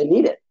 and they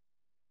need it.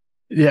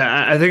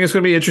 Yeah, I think it's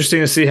going to be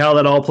interesting to see how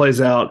that all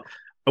plays out.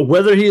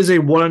 Whether he is a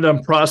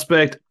one-and-done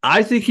prospect,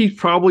 I think he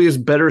probably is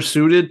better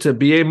suited to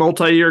be a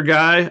multi-year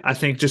guy. I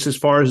think just as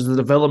far as the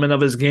development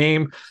of his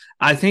game,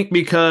 I think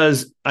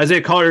because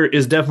Isaiah Collier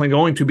is definitely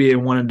going to be a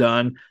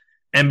one-and-done,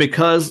 and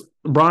because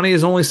Bronny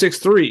is only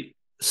 6'3".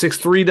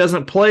 6'3"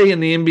 doesn't play in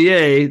the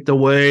NBA the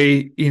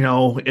way,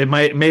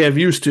 it may have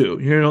used to.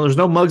 There's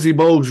no Muggsy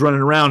Bogues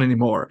running around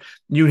anymore.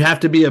 You have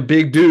to be a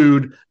big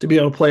dude to be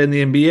able to play in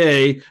the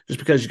NBA just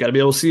because you got to be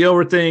able to see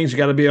over things. You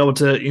got to be able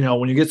to,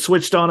 when you get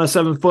switched on a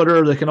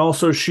 7-footer that can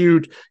also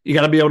shoot, you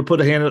got to be able to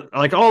put a hand,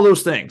 like all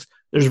those things.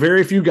 There's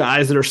very few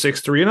guys that are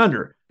 6'3" and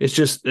under.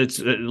 It's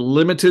a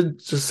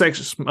limited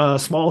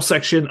small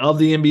section of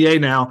the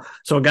NBA now.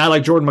 So a guy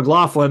like Jordan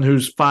McLaughlin,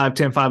 who's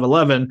 5'10",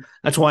 5'11",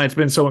 that's why it's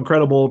been so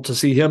incredible to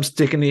see him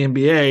stick in the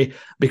NBA,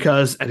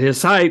 because at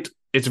his height,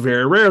 it's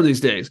very rare these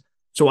days.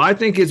 So I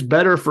think it's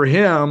better for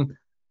him.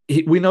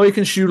 We know he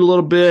can shoot a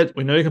little bit.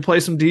 We know he can play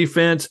some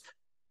defense.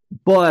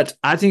 But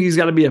I think he's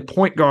got to be a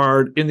point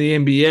guard in the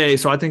NBA.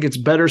 So I think it's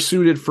better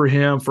suited for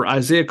him, for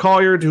Isaiah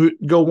Collier to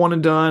go one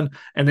and done,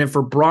 and then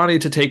for Bronny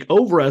to take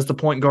over as the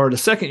point guard a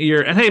second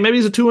year. And hey, maybe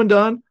he's a two and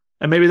done,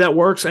 and maybe that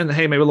works. And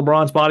hey, maybe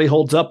LeBron's body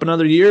holds up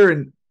another year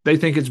and they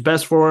think it's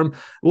best for him.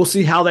 We'll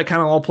see how that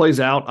kind of all plays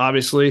out,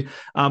 obviously.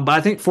 But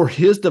I think for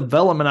his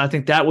development, I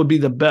think that would be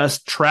the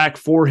best track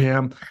for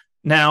him.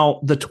 Now,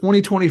 the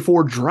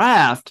 2024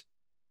 draft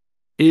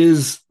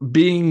is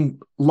being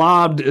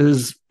lobbed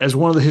as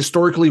one of the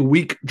historically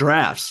weak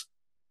drafts.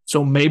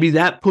 So maybe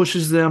that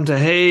pushes them to,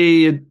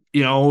 hey,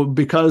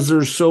 because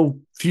there's so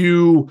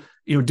few,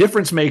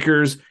 difference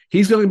makers,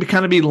 he's going to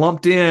kind of be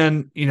lumped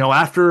in,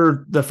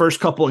 after the first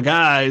couple of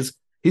guys,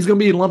 he's going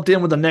to be lumped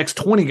in with the next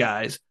 20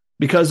 guys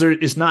because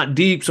it's not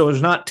deep. So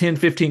there's not 10,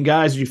 15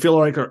 guys you feel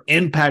like are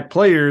impact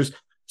players.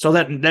 So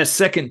that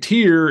second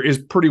tier is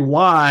pretty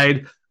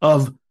wide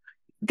of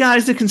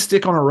guys that can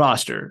stick on a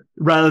roster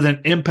rather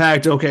than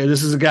impact. Okay,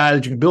 this is a guy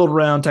that you can build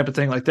around, type of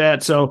thing like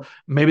that. So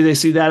maybe they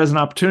see that as an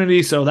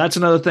opportunity. So that's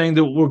another thing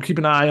that we'll keep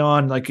an eye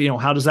on. Like,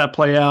 how does that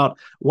play out?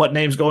 What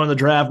names go in the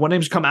draft? What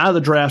names come out of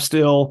the draft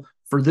still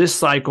for this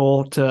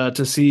cycle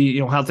to see,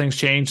 how things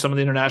change, some of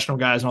the international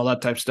guys and all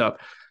that type of stuff.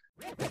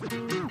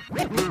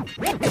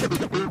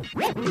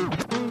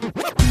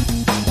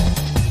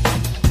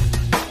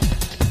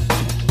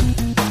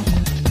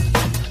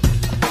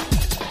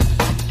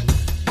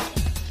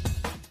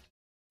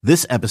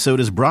 This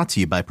episode is brought to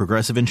you by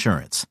Progressive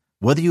Insurance.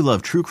 Whether you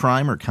love true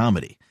crime or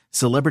comedy,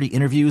 celebrity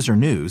interviews or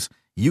news,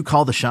 you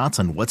call the shots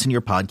on what's in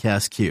your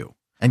podcast queue.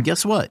 And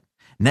guess what?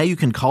 Now you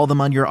can call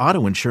them on your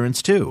auto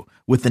insurance too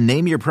with the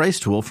Name Your Price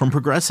tool from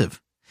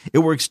Progressive. It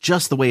works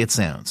just the way it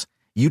sounds.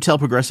 You tell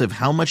Progressive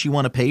how much you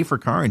want to pay for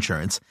car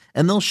insurance,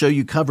 and they'll show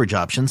you coverage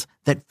options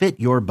that fit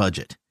your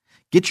budget.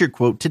 Get your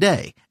quote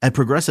today at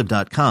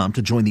Progressive.com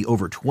to join the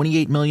over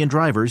 28 million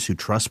drivers who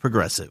trust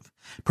Progressive.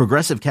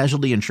 Progressive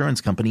Casualty Insurance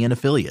Company and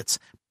Affiliates.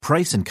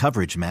 Price and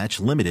coverage match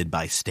limited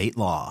by state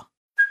law.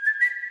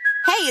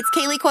 Hey, it's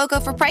Kaylee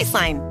Cuoco for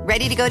Priceline.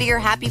 Ready to go to your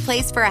happy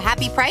place for a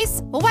happy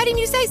price? Well, why didn't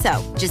you say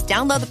so? Just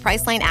download the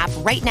Priceline app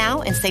right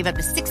now and save up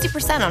to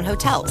 60% on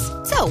hotels.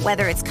 So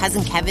whether it's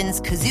Cousin Kevin's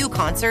Kazoo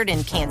Concert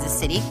in Kansas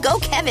City, go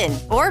Kevin,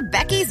 or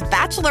Becky's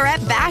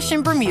Bachelorette Bash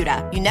in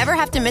Bermuda, you never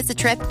have to miss a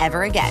trip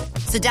ever again.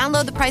 So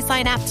download the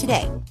Priceline app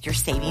today. Your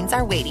savings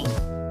are waiting.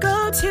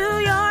 Go to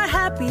your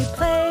happy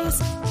place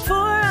for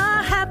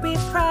a happy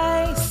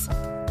price.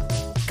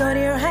 Go to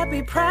your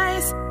happy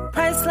price,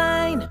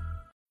 Priceline.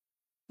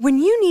 When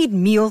you need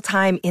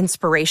mealtime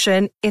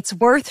inspiration, it's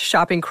worth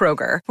shopping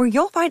Kroger, where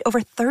you'll find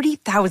over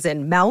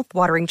 30,000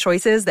 mouth-watering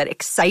choices that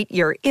excite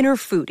your inner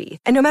foodie.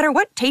 And no matter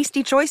what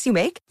tasty choice you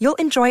make, you'll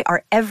enjoy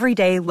our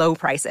everyday low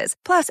prices,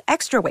 plus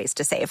extra ways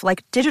to save,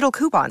 like digital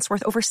coupons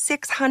worth over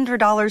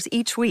 $600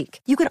 each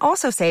week. You can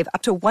also save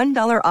up to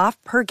 $1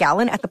 off per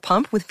gallon at the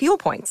pump with fuel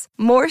points.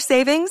 More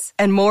savings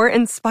and more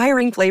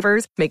inspiring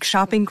flavors make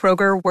shopping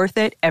Kroger worth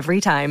it every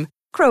time.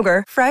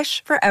 Kroger,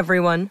 fresh for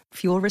everyone.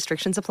 Fuel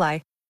restrictions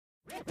apply.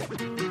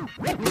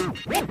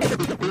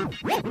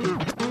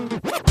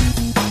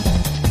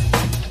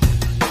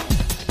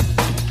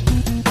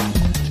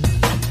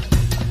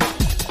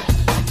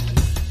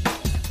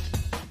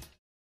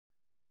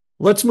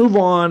 Let's move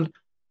on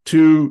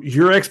to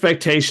your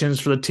expectations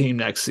for the team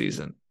next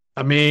season.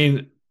 I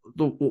mean,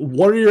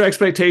 what are your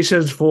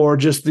expectations for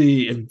just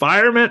the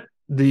environment,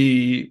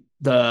 the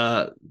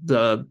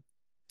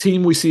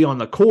team we see on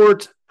the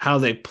court, how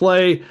they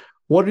play?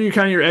 What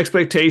are your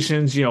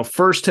expectations,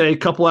 first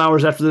take, couple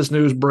hours after this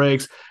news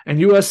breaks, and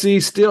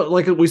USC still,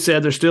 like we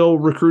said, they're still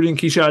recruiting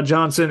Keyshawn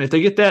Johnson. If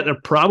they get that,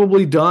 they're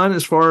probably done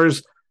as far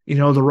as,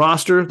 the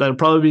roster. That'll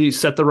probably be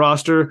set the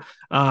roster.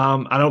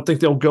 I don't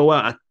think they'll go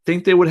out. I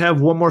think they would have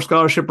one more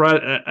scholarship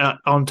right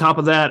on top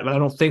of that, but I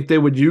don't think they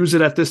would use it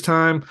at this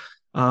time.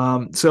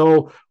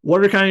 So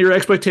what are your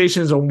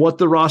expectations on what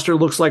the roster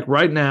looks like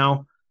right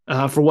now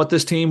for what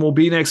this team will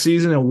be next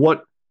season and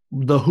what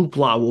the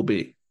hoopla will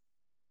be?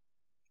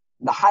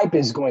 The hype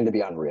is going to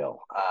be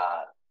unreal.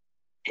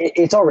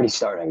 It's already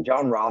starting.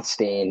 John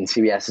Rothstein,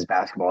 CBS's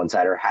basketball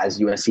insider, has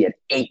USC at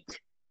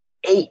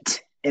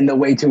 8 in the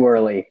way too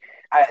early.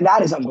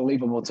 That is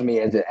unbelievable to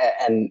me.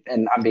 And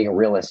I'm being a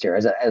realist here.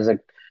 As a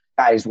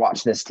guy who's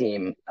watched this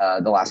team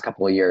the last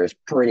couple of years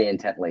pretty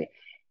intently,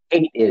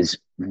 8 is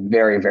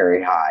very,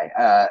 very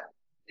high.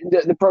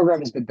 The program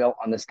has been built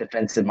on this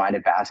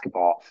defensive-minded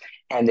basketball,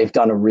 and they've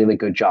done a really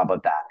good job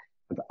of that.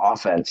 The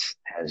offense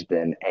has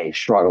been a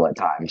struggle at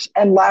times.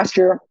 And last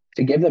year,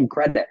 to give them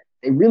credit,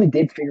 they really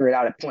did figure it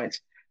out at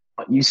points.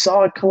 But you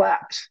saw it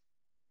collapse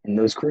in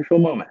those crucial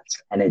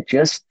moments, and it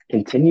just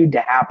continued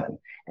to happen.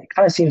 And it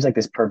kind of seems like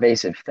this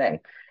pervasive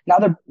thing. Now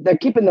they're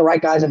keeping the right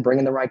guys and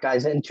bringing the right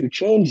guys in to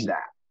change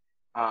that.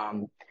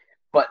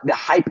 But the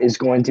hype is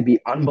going to be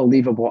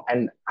unbelievable.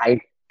 And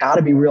I got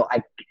to be real.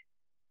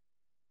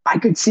 I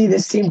could see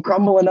this team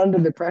crumbling under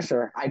the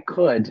pressure. I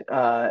could.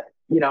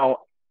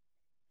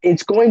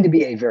 It's going to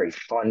be a very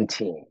fun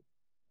team.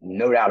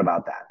 No doubt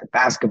about that. The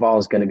basketball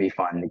is going to be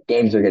fun. The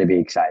games are going to be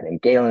exciting.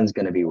 Galen's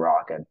going to be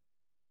rocking.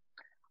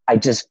 I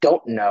just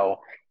don't know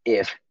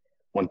if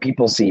when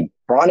people see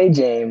Bronny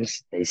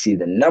James, they see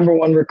the number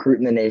 1 recruit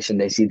in the nation,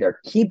 they see they're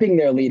keeping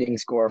their leading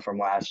scorer from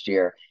last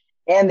year,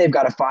 and they've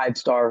got a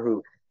 5-star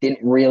who didn't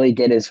really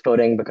get his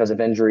footing because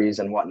of injuries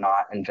and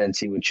whatnot, and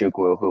Vincey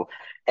Uchukwu, who,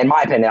 in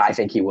my opinion, I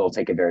think he will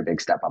take a very big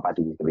step up. I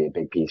think he's going to be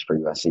a big piece for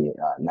USC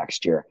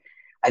next year.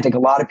 I think a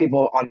lot of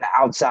people on the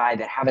outside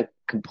that haven't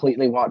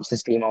completely watched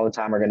this team all the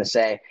time are going to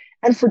say,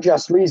 and for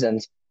just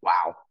reasons,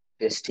 wow,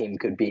 this team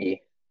could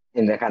be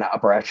in the kind of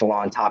upper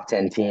echelon top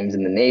 10 teams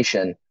in the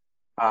nation.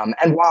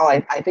 And while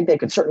I think they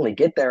could certainly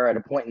get there at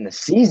a point in the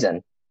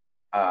season,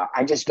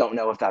 I just don't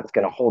know if that's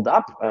going to hold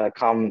up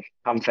come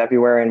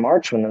February and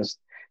March when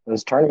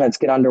those tournaments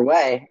get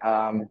underway.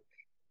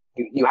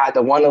 You had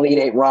the one Elite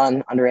 8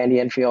 run under Andy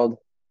Enfield,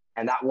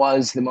 and that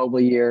was the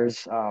Mobley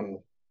years.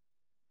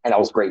 And that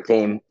was a great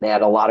team. They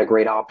had a lot of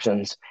great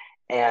options.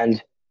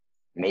 And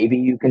maybe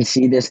you can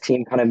see this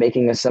team kind of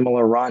making a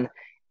similar run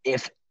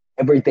if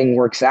everything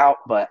works out.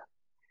 But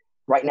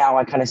right now,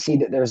 I kind of see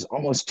that there's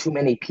almost too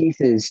many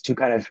pieces to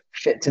kind of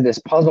fit to this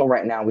puzzle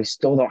right now. We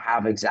still don't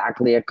have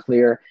exactly a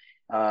clear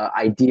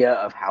idea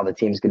of how the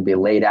team's going to be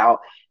laid out.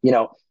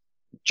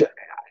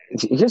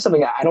 Here's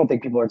something I don't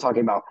think people are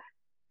talking about.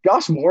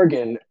 Josh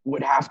Morgan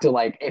would have to,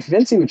 if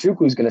Vincey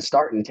Uchukwu is going to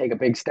start and take a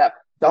big step,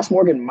 Josh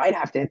Morgan might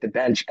have to hit the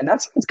bench. And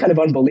it's kind of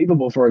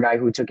unbelievable for a guy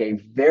who took a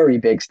very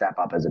big step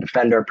up as a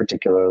defender,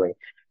 particularly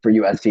for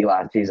USC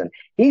last season.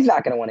 He's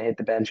not going to want to hit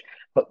the bench,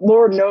 but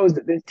Lord knows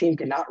that this team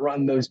cannot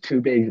run those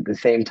two bigs at the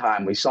same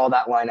time. We saw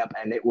that lineup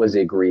and it was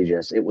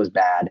egregious. It was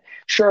bad.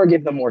 Sure,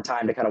 give them more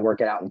time to kind of work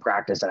it out in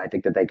practice. And I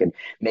think that they could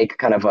make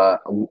kind of a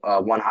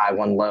one high,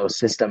 one low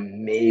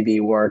system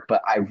maybe work,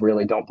 but I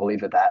really don't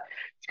believe that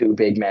 2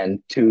 big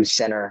men, 2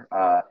 center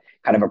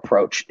kind of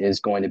approach is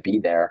going to be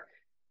there.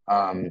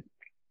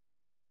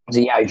 So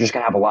yeah, you're just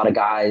going to have a lot of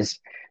guys.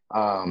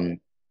 And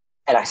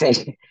I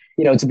think,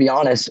 to be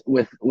honest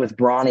with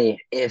Bronny,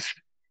 if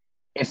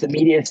the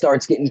media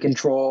starts getting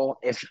control,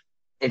 if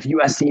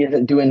USC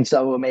isn't doing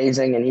so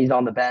amazing and he's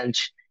on the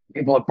bench,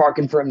 people are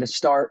barking for him to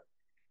start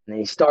and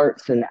he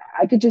starts, and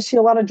I could just see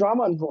a lot of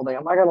drama unfolding.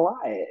 I'm not going to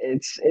lie.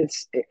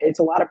 It's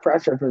a lot of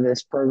pressure for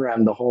this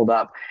program to hold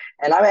up.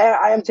 And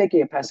I am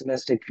taking a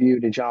pessimistic view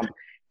to jump.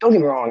 Don't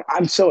get me wrong.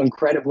 I'm so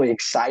incredibly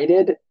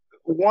excited.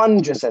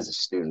 One, just as a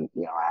student,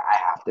 I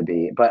have to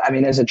be, but I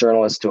mean, as a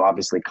journalist to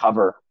obviously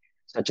cover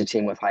such a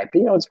team with hype,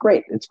 it's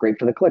great. It's great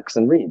for the clicks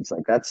and reads.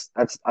 That's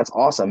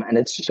awesome. And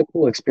it's just a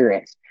cool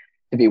experience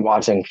to be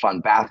watching fun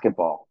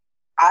basketball.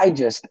 I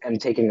just am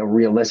taking a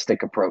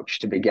realistic approach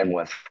to begin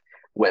with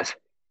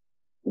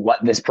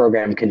what this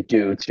program can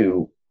do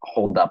to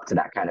hold up to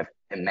that kind of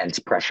immense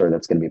pressure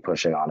that's going to be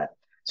pushing on it.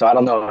 So I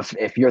don't know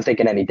if you're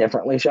thinking any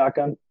differently,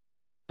 Shotgun.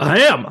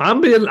 I am.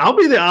 I'll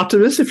be the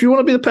optimist. If you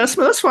want to be the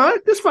pessimist, that's fine.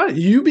 That's fine.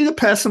 You be the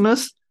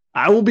pessimist.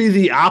 I will be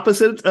the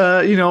opposite.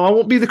 I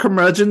won't be the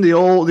curmudgeon, the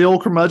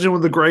old curmudgeon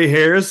with the gray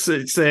hairs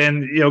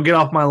saying, get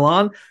off my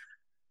lawn.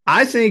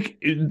 I think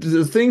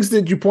the things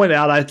that you point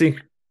out, I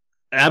think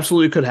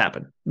absolutely could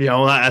happen.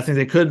 I think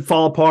they could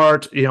fall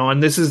apart,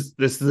 and this is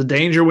the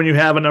danger when you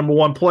have a number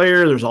 1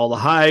 player. There's all the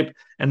hype.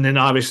 And then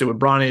obviously with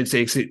Bronny, it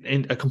takes it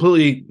in a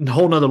completely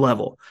whole nother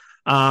level.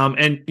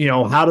 And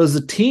how does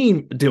the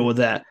team deal with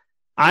that?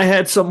 I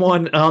had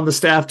someone on the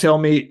staff tell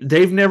me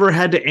they've never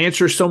had to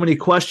answer so many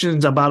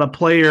questions about a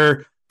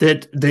player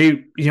that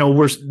they,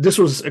 this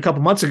was a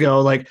couple months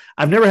ago.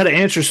 I've never had to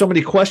answer so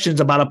many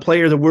questions about a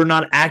player that we're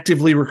not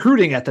actively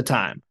recruiting at the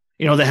time.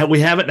 that we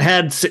haven't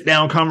had sit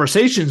down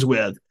conversations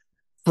with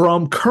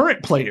from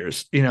current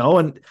players, and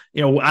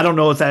I don't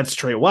know if that's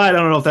Trey White. I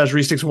don't know if that's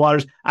Reese Dixon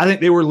Waters. I think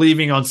they were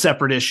leaving on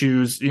separate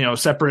issues,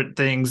 separate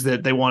things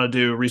that they want to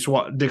do. Reese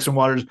Dixon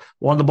Waters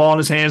wanted the ball in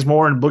his hands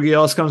more, and Boogie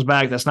Ellis comes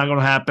back. That's not going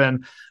to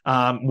happen.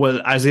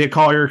 With Isaiah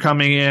Collier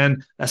coming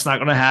in, that's not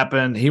going to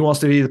happen. He wants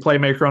to be the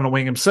playmaker on the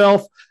wing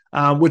himself.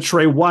 With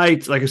Trey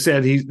White, like I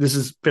said, this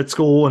is fifth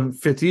school and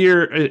fifth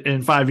year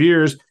in 5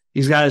 years.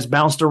 He's got his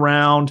bounced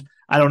around.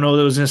 I don't know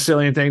that was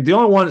necessarily anything. The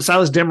only one,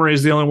 Silas Demery,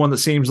 is the only one that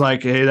seems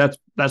like, hey,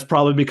 that's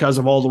probably because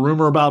of all the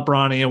rumor about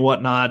Bronny and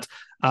whatnot.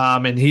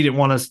 And he didn't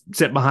want to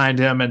sit behind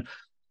him. And,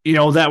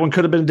 that one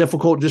could have been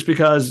difficult just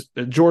because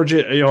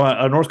Georgia,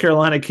 a North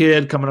Carolina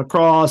kid coming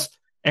across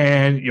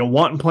and,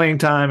 wanting playing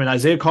time, and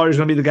Isaiah Collier is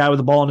going to be the guy with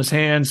the ball in his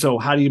hand. So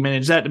how do you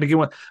manage that to begin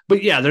with?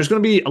 But yeah, there's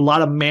going to be a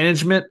lot of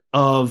management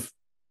of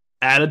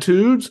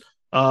attitudes,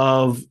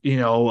 of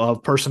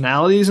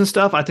personalities and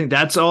stuff. I think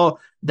that's going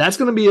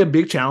to be a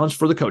big challenge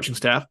for the coaching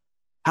staff.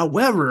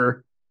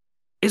 However,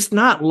 it's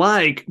not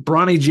like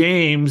Bronny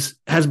James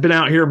has been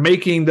out here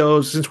making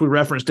those, since we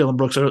referenced Dylan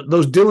Brooks,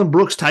 those Dylan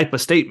Brooks type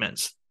of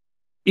statements.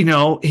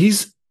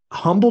 He's a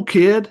humble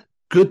kid,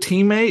 good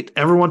teammate.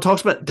 Everyone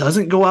talks about,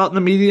 doesn't go out in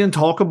the media and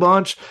talk a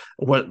bunch,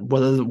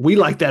 whether we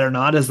like that or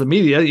not as the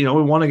media.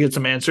 We want to get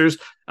some answers.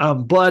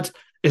 But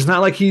it's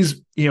not like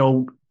he's,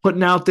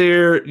 putting out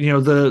there,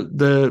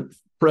 the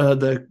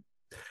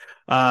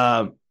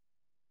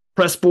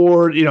press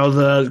board,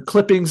 the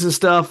clippings and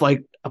stuff.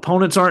 Like,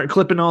 opponents aren't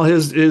clipping all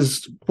his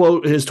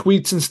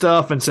tweets and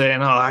stuff and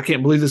saying, "Oh, I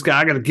can't believe this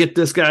guy. I got to get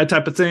this guy,"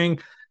 type of thing.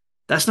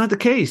 That's not the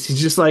case.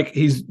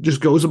 He's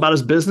just goes about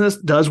his business,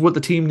 does what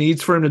the team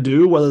needs for him to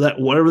do,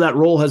 whatever that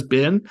role has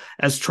been,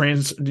 is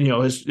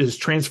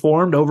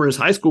transformed over his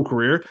high school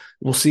career.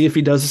 We'll see if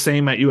he does the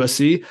same at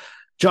USC.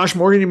 Josh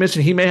Morgan, you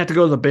mentioned he may have to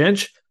go to the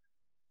bench.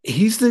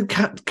 He's the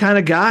kind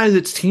of guy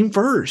that's team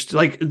first.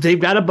 Like, they've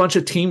got a bunch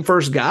of team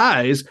first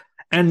guys,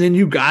 and then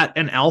you got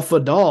an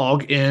alpha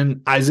dog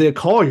in Isaiah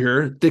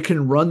Collier that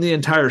can run the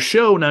entire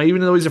show. Now,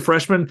 even though he's a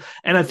freshman,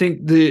 and I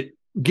think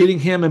getting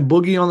him and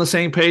Boogie on the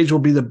same page will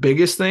be the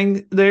biggest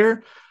thing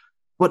there.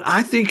 But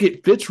I think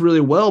it fits really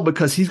well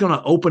because he's going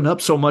to open up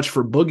so much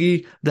for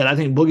Boogie that I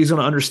think Boogie's going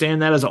to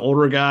understand that as an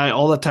older guy,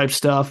 all that type of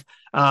stuff.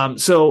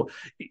 So,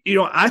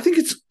 I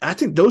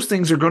think those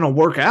things are going to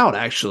work out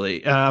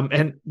actually.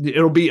 And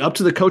it'll be up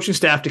to the coaching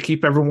staff to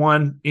keep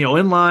everyone,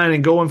 in line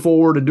and going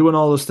forward and doing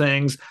all those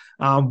things.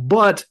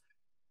 But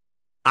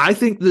I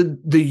think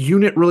the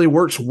unit really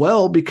works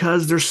well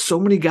because there's so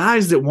many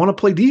guys that want to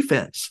play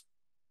defense.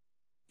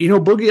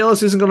 Boogie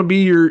Ellis isn't going to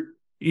be your,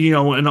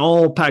 an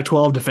all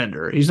Pac-12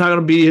 defender. He's not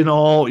going to be an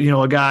all,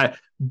 a guy,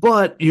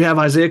 but you have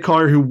Isaiah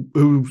Collier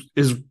who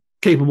is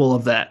capable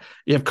of that.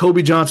 You have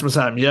Kobe Johnson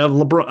beside him. You have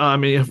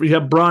you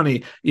have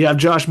Bronny. You have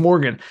Josh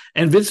Morgan.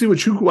 And Vincent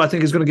Nwachukwu, I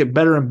think, is going to get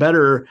better and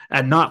better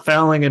at not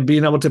fouling and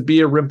being able to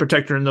be a rim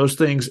protector in those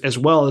things as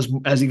well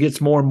as he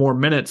gets more and more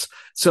minutes.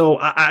 So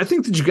I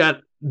think that you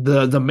got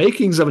the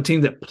makings of a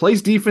team that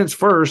plays defense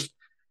first.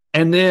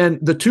 And then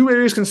the two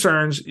areas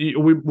concerns,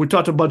 we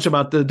talked a bunch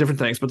about the different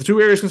things, but the two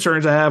areas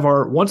concerns I have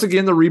are, once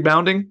again, the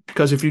rebounding,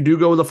 because if you do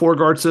go with a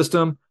 4-guard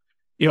system,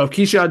 if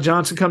Keyshawn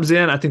Johnson comes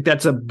in, I think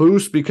that's a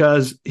boost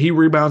because he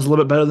rebounds a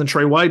little bit better than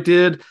Trey White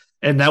did,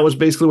 and that was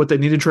basically what they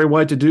needed Trey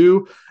White to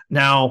do.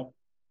 Now,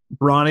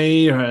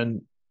 Bronny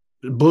and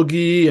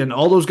Boogie and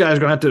all those guys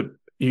you're going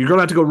to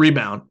have to go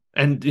rebound,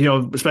 and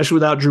especially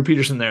without Drew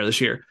Peterson there this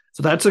year.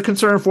 So that's a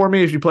concern for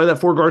me if you play that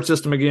 4-guard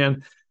system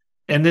again.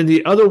 And then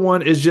the other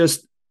one is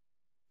just,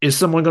 is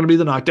someone going to be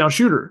the knockdown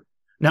shooter?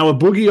 Now, with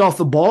Boogie off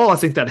the ball, I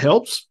think that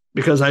helps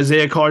because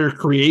Isaiah Collier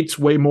creates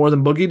way more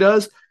than Boogie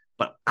does.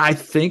 But I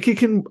think it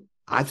can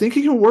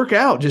work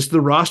out. Just the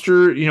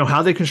roster,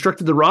 how they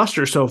constructed the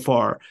roster so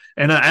far.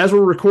 And as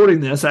we're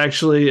recording this,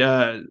 actually,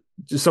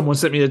 someone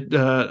sent me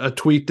a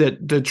tweet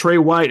that Trey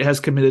White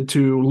has committed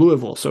to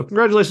Louisville. So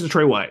congratulations to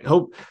Trey White.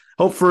 Hope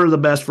for the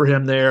best for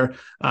him there.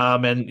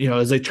 And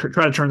as they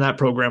try to turn that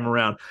program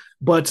around.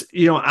 But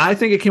I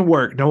think it can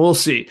work. Now we'll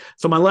see.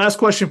 So my last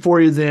question for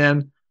you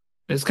then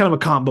is kind of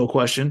a combo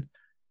question.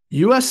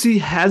 USC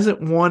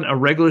hasn't won a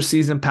regular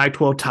season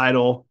Pac-12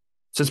 title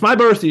since my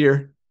birth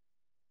year,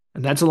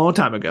 and that's a long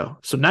time ago.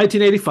 So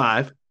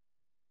 1985.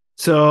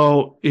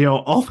 So,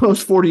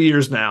 almost 40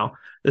 years now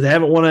that they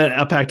haven't won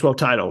a Pac-12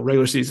 title,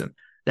 regular season.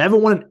 They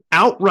haven't won an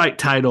outright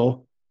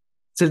title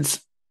since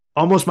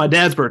almost my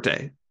dad's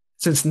birthday,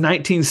 since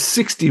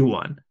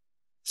 1961.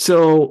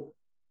 So,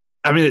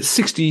 it's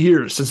 60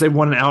 years since they've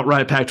won an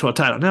outright Pac-12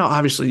 title. Now,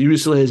 obviously,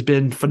 UCLA has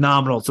been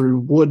phenomenal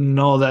through Wooden and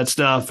all that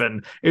stuff,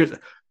 and they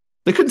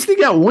couldn't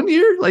sneak out one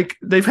year. Like,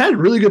 they've had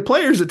really good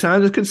players at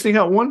times. They couldn't sneak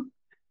out one.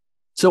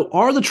 So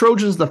are the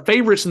Trojans the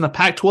favorites in the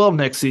Pac-12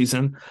 next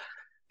season?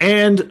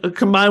 And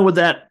combined with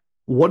that,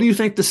 what do you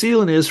think the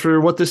ceiling is for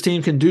what this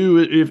team can do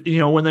if,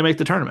 when they make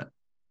the tournament?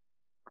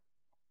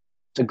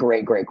 It's a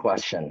great, great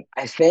question.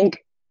 I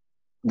think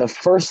the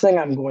first thing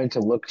I'm going to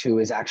look to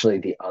is actually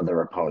the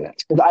other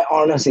opponents. Because I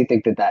honestly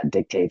think that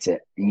dictates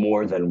it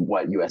more than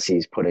what USC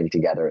is putting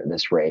together at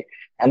this rate.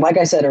 And like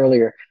I said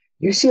earlier,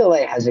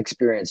 UCLA has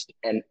experienced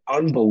an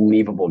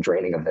unbelievable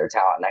draining of their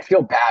talent. And I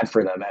feel bad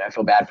for them, and I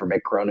feel bad for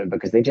Mick Cronin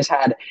because it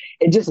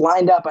just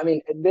lined up. I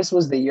mean, this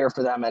was the year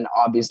for them, and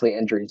obviously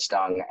injuries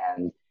stung,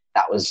 and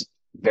that was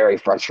very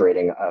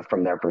frustrating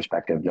from their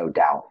perspective, no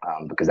doubt,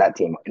 because that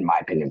team, in my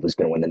opinion, was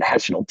going to win the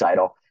national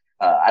title.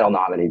 I don't know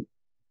how many,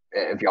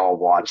 if y'all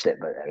watched it,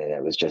 but I mean,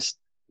 it was just,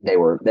 they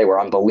were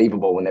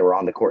unbelievable when they were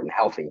on the court and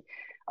healthy.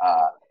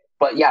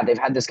 But yeah, they've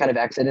had this kind of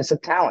exodus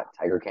of talent.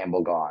 Tiger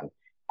Campbell gone.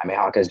 I mean,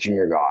 Hawkins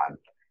Jr. gone.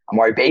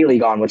 Amari Bailey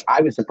gone, which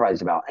I was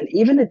surprised about. And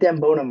even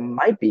Adembona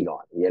might be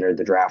gone. He entered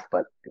the draft,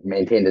 but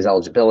maintained his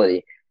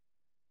eligibility.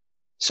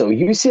 So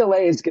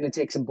UCLA is going to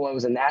take some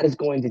blows, and that is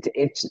going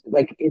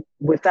to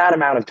with that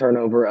amount of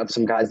turnover of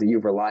some guys that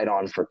you've relied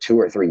on for 2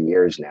 or 3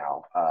 years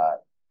now,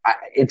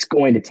 it's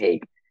going to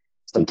take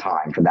some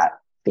time for that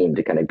team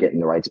to kind of get in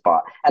the right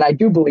spot. And I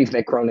do believe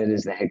Mick Cronin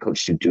is the head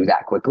coach to do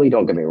that quickly.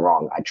 Don't get me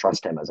wrong. I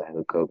trust him as a head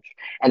coach.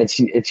 And it's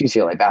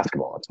UCLA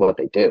basketball. It's what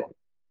they do.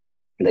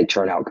 They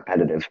churn out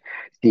competitive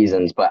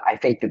seasons, but I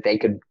think that they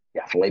could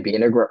definitely be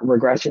in a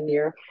regression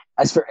year.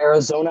 As for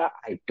Arizona,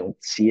 I don't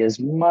see as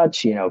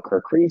much.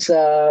 Kirk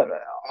Risa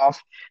off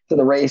to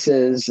the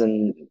races,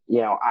 and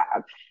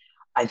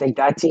I think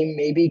that team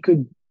maybe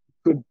could.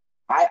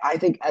 I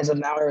think as of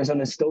now,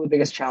 Arizona is still the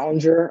biggest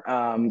challenger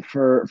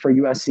for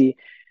USC.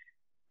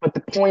 But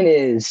the point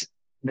is,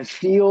 the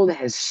field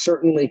has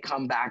certainly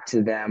come back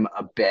to them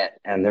a bit,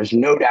 and there's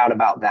no doubt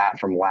about that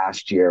from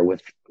last year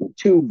with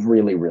 2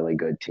 really, really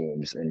good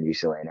teams in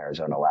UCLA and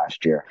Arizona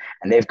last year,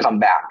 and they've come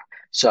back.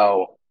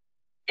 So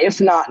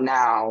if not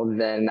now,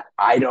 then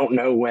I don't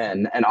know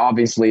when. And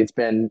obviously it's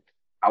been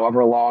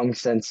however long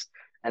since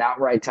an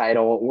outright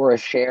title or a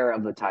share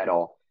of the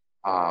title.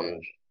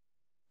 And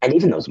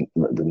even the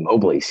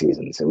Mobley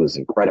seasons, it was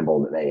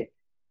incredible that they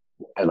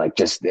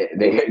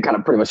kind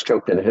of pretty much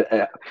choked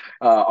it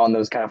on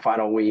those kind of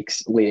final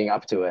weeks leading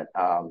up to it.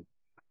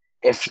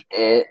 If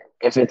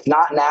it's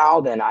not now,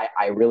 then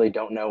I really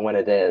don't know when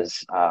it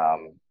is.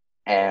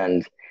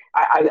 And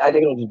I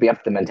think it'll just be up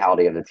to the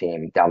mentality of the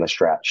team down the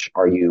stretch.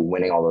 Are you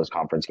winning all those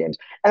conference games?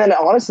 And then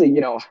honestly,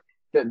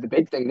 the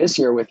big thing this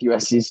year with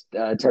USC's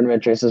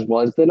tournament choices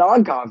was the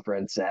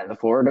non-conference and the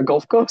Florida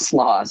Gulf Coast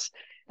loss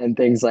and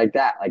things like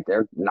that. Like,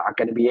 they're not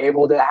going to be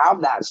able to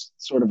have that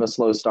sort of a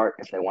slow start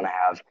if they want to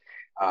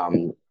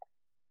have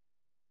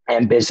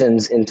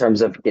ambitions in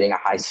terms of getting a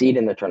high seed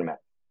in the tournament.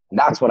 And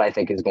that's what I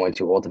think is going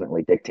to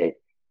ultimately dictate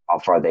how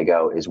far they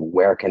go, is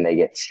where can they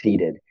get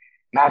seeded.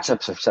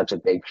 Matchups are such a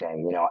big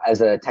thing.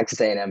 As a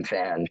Texas A&M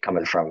fan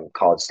coming from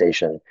College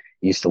Station,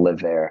 used to live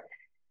there,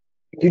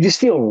 you just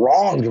feel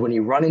wronged when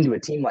you run into a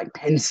team like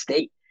Penn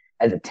State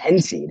as a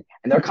 10 seed,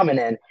 and they're coming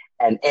in,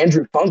 and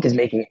Andrew Funk is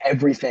making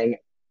everything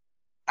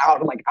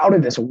out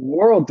of this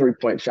world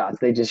 3-point shots.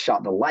 They just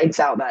shot the lights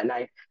out that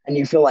night, and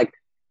you feel like,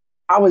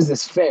 how is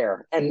this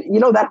fair? And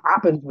that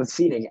happens with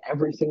seeding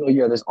every single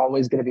year. There's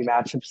always going to be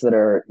matchups that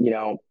are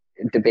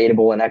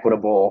debatable and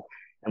equitable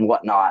and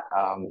whatnot.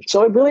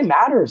 So it really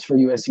matters for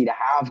USC to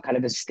have kind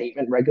of a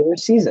statement regular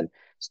season.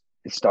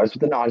 It starts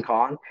with the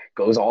non-con,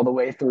 goes all the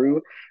way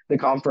through the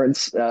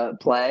conference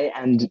play,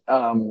 and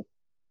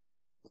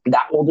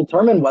that will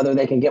determine whether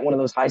they can get one of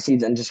those high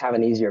seeds and just have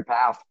an easier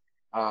path.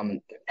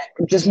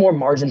 Just more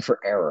margin for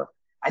error.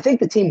 I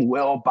think the team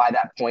will, by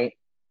that point,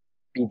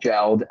 be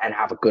gelled and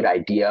have a good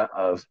idea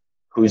of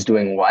who's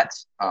doing what.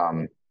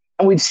 And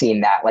we've seen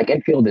that. Like,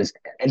 Enfield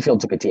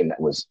took a team that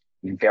was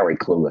very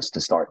clueless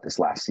to start this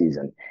last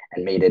season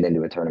and made it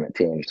into a tournament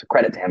team. So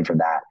credit to him for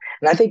that.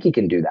 And I think he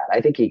can do that.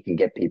 I think he can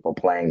get people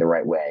playing the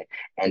right way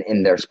and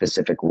in their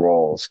specific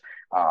roles.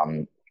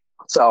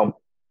 So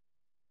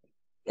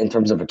in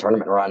terms of a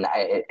tournament run,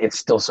 it's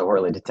still so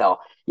early to tell.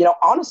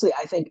 Honestly,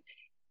 I think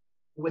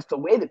with the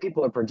way that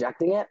people are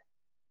projecting it,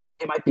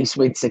 it might be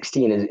Sweet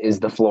 16 is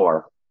the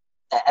floor.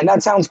 And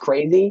that sounds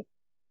crazy,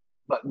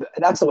 but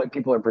that's the way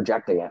people are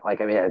projecting it.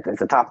 Like, I mean,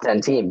 it's a top 10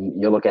 team.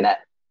 You're looking at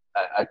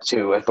a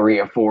 2, a 3,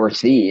 a 4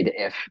 seed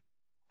if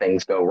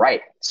things go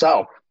right.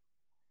 So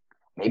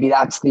maybe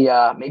that's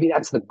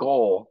the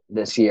goal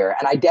this year.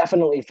 And I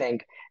definitely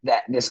think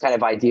that this kind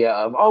of idea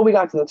of, we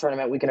got to the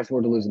tournament, we can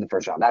afford to lose in the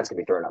first round, that's going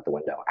to be thrown out the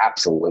window.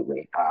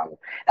 Absolutely.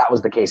 That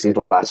was the case these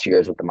last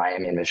years with the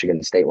Miami and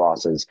Michigan State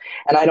losses.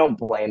 And I don't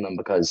blame them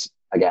because,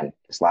 again,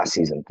 this last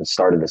season, the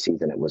start of the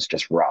season, it was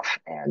just rough,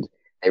 and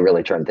they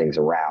really turned things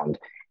around.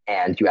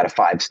 And you had a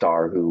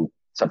 5-star who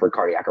suffered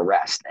cardiac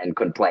arrest and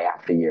couldn't play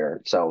half the year.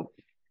 So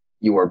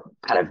you were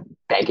kind of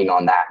banking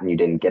on that, and you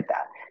didn't get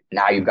that.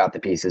 Now you've got the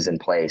pieces in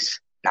place.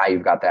 Now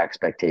you've got the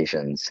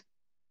expectations.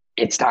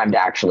 It's time to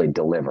actually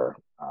deliver.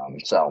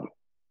 So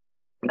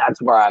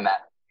that's where I'm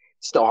at.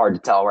 Still hard to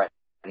tell right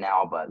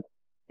now, but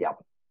yeah.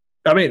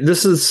 I mean,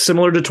 this is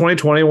similar to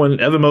 2020 when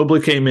Evan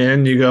Mobley came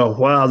in. You go,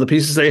 wow, the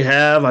pieces they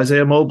have,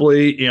 Isaiah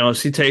Mobley,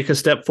 does he take a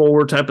step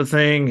forward type of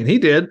thing? And he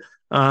did.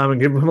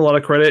 and give him a lot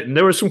of credit. And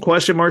there were some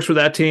question marks with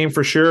that team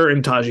for sure.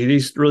 And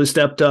Taji's really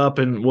stepped up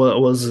and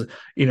was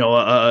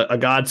a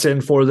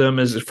godsend for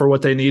them for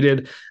what they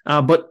needed.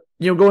 But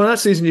going into that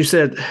season, you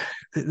said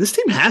this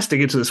team has to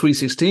get to the Sweet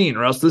 16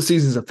 or else this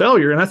season's a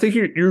failure. And I think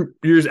you're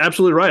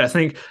absolutely right. I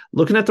think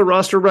looking at the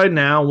roster right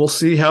now, we'll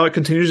see how it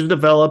continues to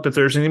develop. If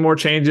there's any more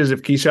changes,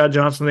 if Keyshawn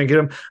Johnson didn't get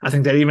him, I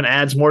think that even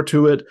adds more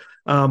to it.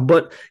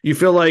 But you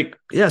feel like,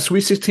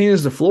 Sweet 16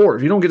 is the floor.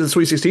 If you don't get to the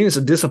Sweet 16, it's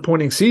a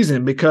disappointing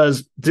season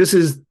because this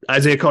is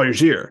Isaiah Collier's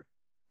year.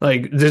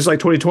 Like, just like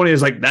 2020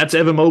 is like, that's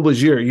Evan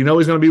Mobley's year. He's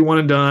going to be one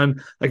and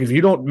done. Like, if you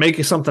don't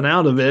make something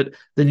out of it,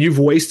 then you've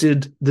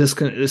wasted this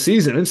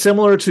season. And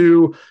similar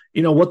to,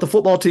 what the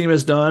football team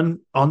has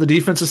done on the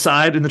defensive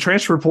side in the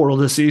transfer portal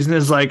this season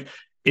is like,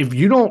 if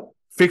you don't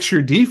fix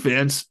your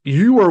defense,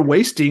 you are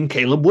wasting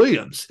Caleb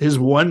Williams, his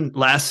one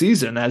last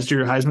season as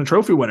your Heisman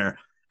Trophy winner.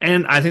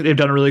 And I think they've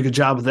done a really good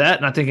job of that.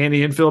 And I think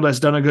Andy Enfield has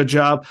done a good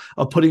job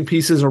of putting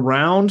pieces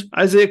around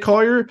Isaiah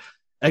Collier.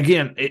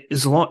 Again,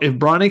 if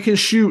Bronny can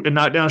shoot and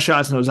knock down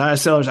shots and Isaiah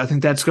Sellers, I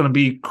think that's going to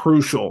be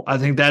crucial. I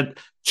think that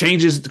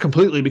changes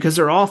completely because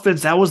their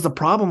offense, that was the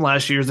problem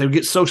last year, is they would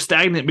get so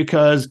stagnant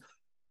because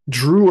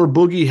Drew or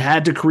Boogie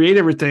had to create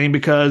everything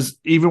because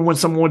even when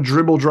someone would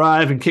dribble,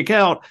 drive, and kick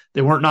out,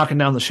 they weren't knocking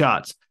down the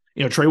shots.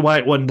 Trey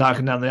White wasn't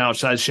knocking down the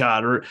outside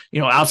shot or,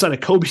 outside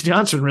of Kobe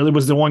Johnson really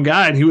was the one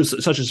guy, and he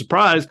was such a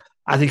surprise.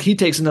 I think he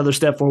takes another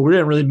step forward. We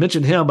didn't really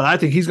mention him, but I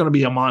think he's going to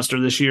be a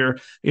monster this year.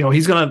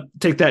 He's going to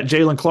take that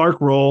Jalen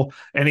Clark role.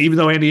 And even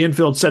though Andy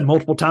Enfield said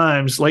multiple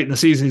times late in the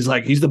season, he's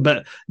like, he's the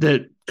best,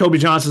 that Kobe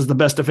Johnson's the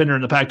best defender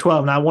in the Pac-12.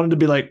 And I wanted to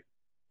be like,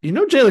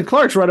 Jalen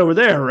Clark's right over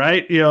there,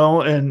 right?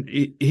 And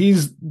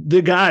he's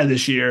the guy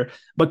this year.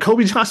 But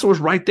Kobe Johnson was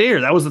right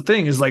there. That was the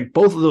thing, is like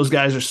both of those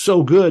guys are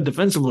so good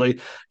defensively.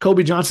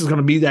 Kobe Johnson's going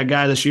to be that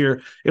guy this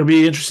year. It'll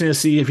be interesting to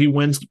see if he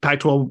wins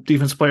Pac-12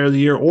 Defensive Player of the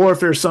Year or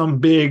if there's some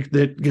big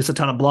that gets a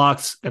ton of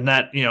blocks and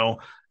that,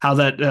 how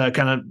that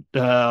kind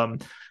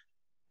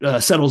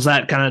of settles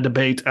that kind of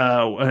debate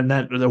and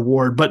that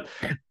award. But,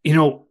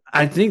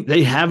 I think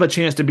they have a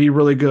chance to be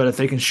really good. If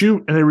they can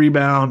shoot and they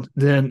rebound,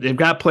 then they've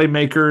got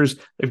playmakers.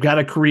 They've got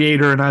a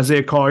creator in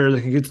Isaiah Collier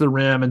that can get to the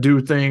rim and do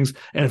things.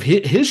 And if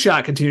his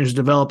shot continues to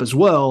develop as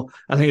well,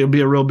 I think it'll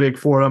be a real big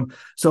for him.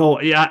 So,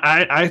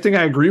 I think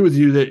I agree with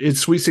you that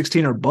it's Sweet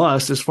 16 or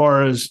bust as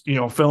far as,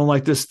 feeling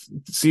like this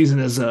season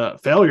is a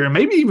failure, and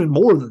maybe even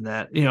more than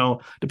that,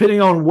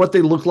 depending on what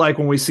they look like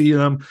when we see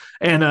them.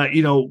 And,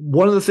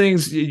 one of the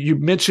things you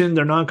mentioned,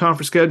 their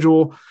non-conference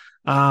schedule,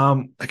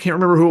 I can't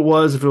remember who it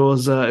was, if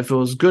it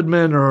was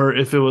Goodman or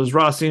if it was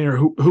Rothstein or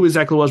who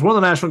exactly it was. One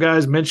of the national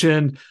guys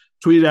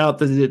tweeted out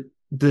that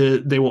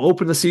they will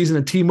open the season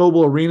at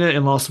T-Mobile Arena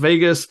in Las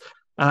Vegas.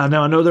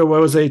 Now I know there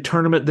was a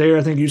tournament there.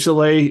 I think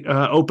UCLA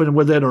opened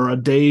with it, or a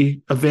day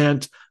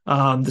event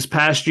this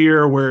past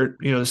year where,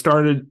 it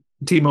started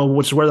T-Mobile,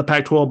 which is where the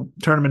Pac-12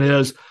 tournament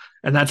is.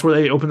 And that's where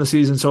they opened the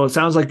season. So it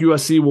sounds like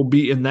USC will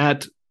be in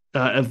that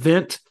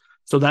event.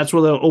 So that's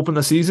where they'll open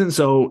the season.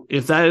 So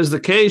if that is the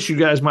case, you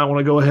guys might want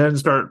to go ahead and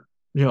start,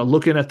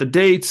 looking at the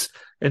dates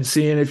and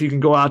seeing if you can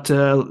go out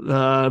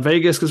to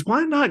Vegas. Because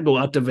why not go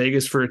out to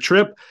Vegas for a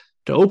trip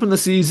to open the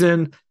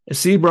season and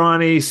see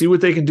Bronny, see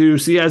what they can do,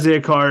 see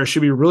Isaiah Carr? It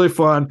should be really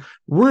fun.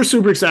 We're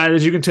super excited,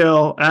 as you can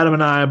tell, Adam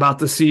and I, about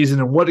the season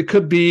and what it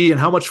could be and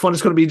how much fun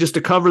it's going to be just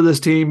to cover this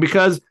team.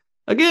 Because,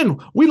 again,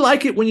 we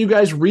like it when you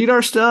guys read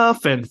our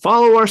stuff and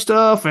follow our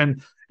stuff.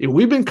 And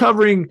we've been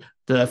covering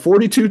the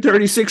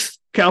 42-36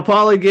 Cal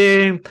Poly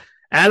game.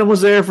 Adam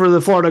was there for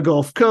the Florida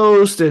Gulf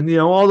Coast and,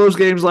 all those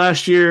games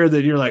last year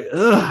that you're like,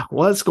 ugh,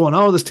 what's going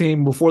on with this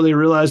team, before they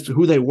realized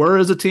who they were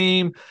as a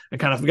team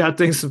and kind of got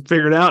things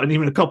figured out. And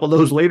even a couple of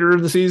those later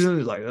in the season,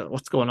 it's like,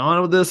 what's going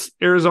on with this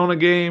Arizona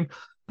game?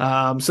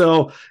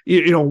 So,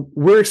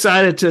 we're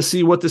excited to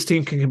see what this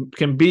team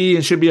can be,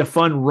 and should be a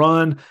fun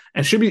run,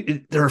 and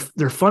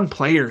they're fun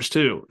players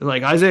too.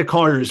 Like Isaiah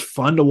Collier is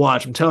fun to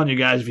watch. I'm telling you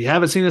guys, if you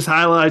haven't seen his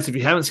highlights, if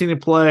you haven't seen him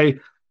play,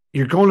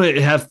 you're going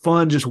to have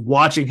fun just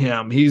watching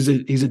him. He's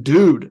a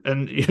dude,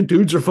 and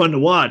dudes are fun to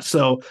watch.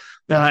 So,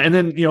 and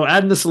then,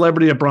 adding the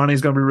celebrity of Bronny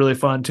is going to be really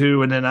fun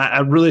too. And then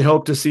I really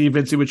hope to see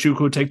Vincey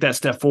Iwuchukwu take that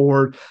step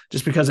forward,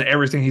 just because of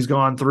everything he's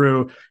gone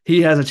through.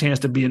 He has a chance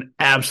to be an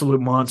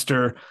absolute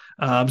monster.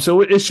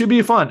 So it should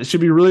be fun. It should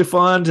be really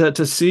fun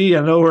to see.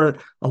 I know we're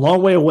a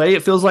long way away,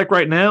 it feels like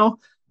right now,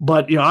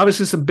 but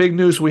obviously some big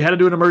news. We had to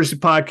do an emergency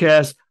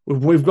podcast.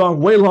 We've gone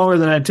way longer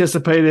than I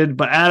anticipated,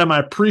 but Adam, I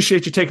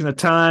appreciate you taking the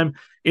time.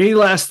 Any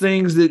last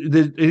things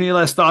any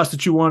last thoughts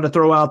that you wanted to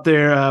throw out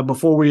there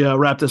before we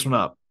wrap this one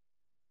up?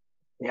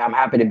 Yeah, I'm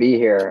happy to be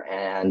here,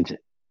 and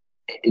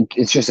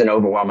it's just an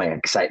overwhelming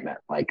excitement.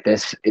 Like,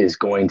 this is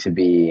going to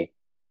be,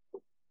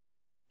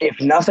 if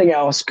nothing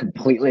else,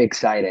 completely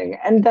exciting.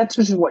 And that's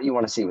just what you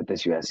want to see with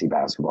this USC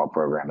basketball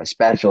program,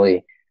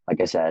 especially, like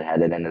I said,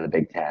 headed into the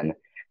Big Ten,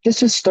 just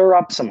to stir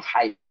up some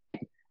hype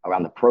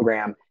around the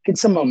program, get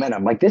some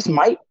momentum. Like, this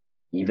might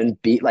even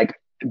be, like,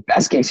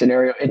 best case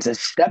scenario, it's a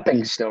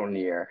stepping stone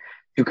year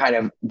to kind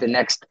of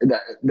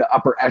the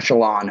upper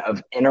echelon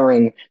of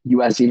entering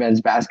USC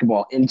men's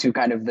basketball into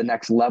kind of the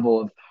next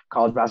level of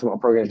college basketball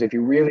programs, if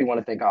you really want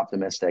to think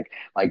optimistic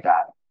like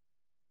that.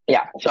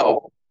 Yeah,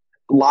 so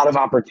a lot of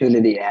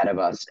opportunity ahead of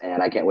us,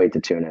 and I can't wait to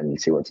tune in and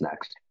see what's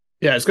next.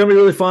 Yeah, it's going to be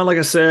really fun. Like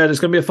I said, it's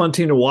going to be a fun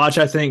team to watch,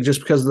 I think, just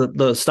because of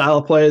the style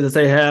of play that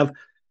they have.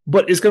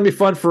 But it's going to be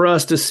fun for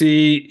us to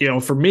see,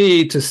 for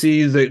me to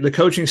see the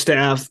coaching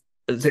staff.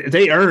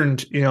 They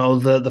earned,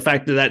 the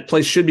fact that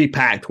place should be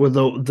packed with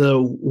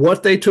the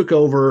what they took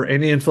over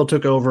and the infill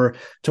took over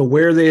to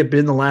where they have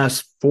been the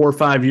last 4 or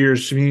 5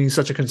 years, being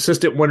such a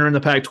consistent winner in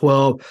the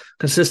Pac-12,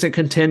 consistent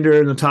contender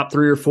in the top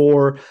 3 or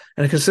 4,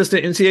 and a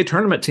consistent NCAA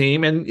tournament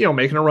team, and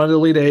making a run to the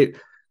Elite Eight,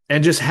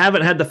 and just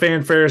haven't had the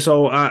fanfare.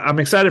 So I'm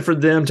excited for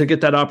them to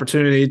get that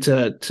opportunity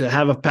to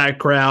have a packed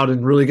crowd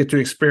and really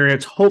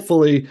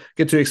hopefully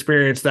get to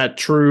experience that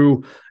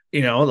true,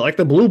 like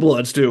the Blue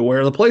Bloods do,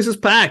 where the place is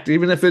packed,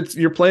 even if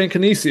you're playing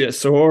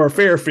Canisius or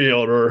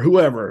Fairfield or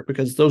whoever,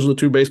 because those are the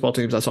 2 baseball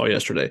teams I saw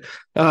yesterday.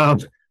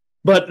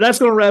 But that's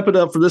going to wrap it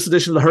up for this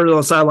edition of the Heard It on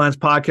the Sidelines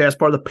podcast,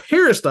 part of the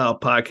Peristyle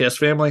podcast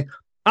family.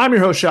 I'm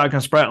your host,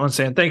 Shotgun Spratland,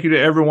 saying thank you to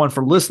everyone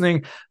for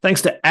listening.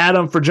 Thanks to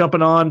Adam for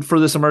jumping on for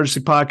this emergency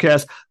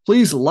podcast.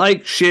 Please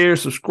like, share,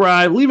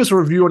 subscribe, leave us a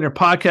review on your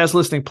podcast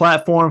listening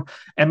platform,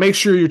 and make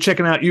sure you're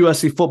checking out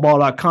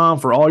USCfootball.com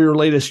for all your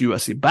latest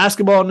USC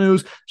basketball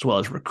news, as well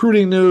as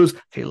recruiting news,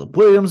 Caleb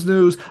Williams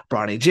news,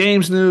 Bronny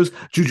James news,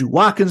 Juju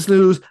Watkins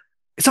news.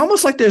 It's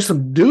almost like there's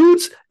some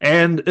dudes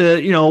and,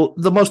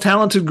 the most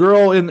talented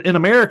girl in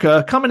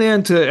America coming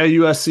into a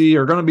USC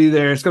are going to be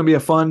there. It's going to be a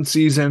fun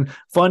season,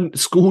 fun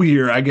school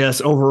year, I guess,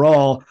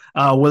 overall,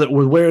 with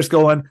where it's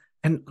going.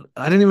 And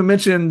I didn't even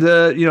mention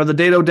the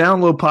Dato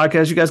Download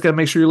podcast. You guys got to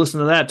make sure you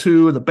listen to that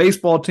too. The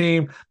baseball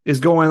team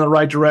is going in the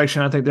right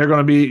direction. I think they're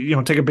going to be,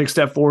 take a big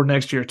step forward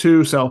next year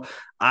too. So,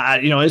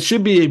 it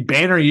should be a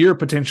banner year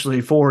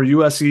potentially for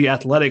USC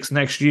athletics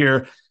next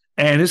year.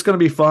 And it's going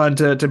to be fun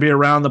to be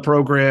around the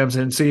programs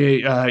and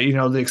see,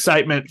 the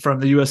excitement from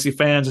the USC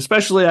fans,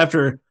 especially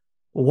after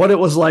what it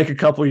was like a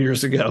couple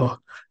years ago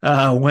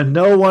when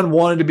no one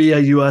wanted to be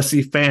a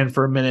USC fan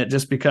for a minute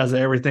just because of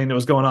everything that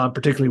was going on,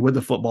 particularly with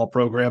the football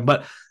program.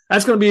 But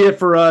that's going to be it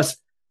for us.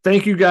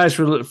 Thank you guys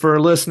for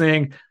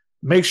listening.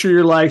 Make sure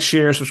you like,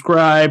 share,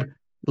 subscribe.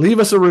 Leave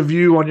us a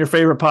review on your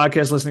favorite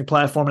podcast listening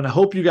platform, and I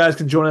hope you guys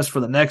can join us for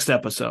the next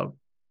episode.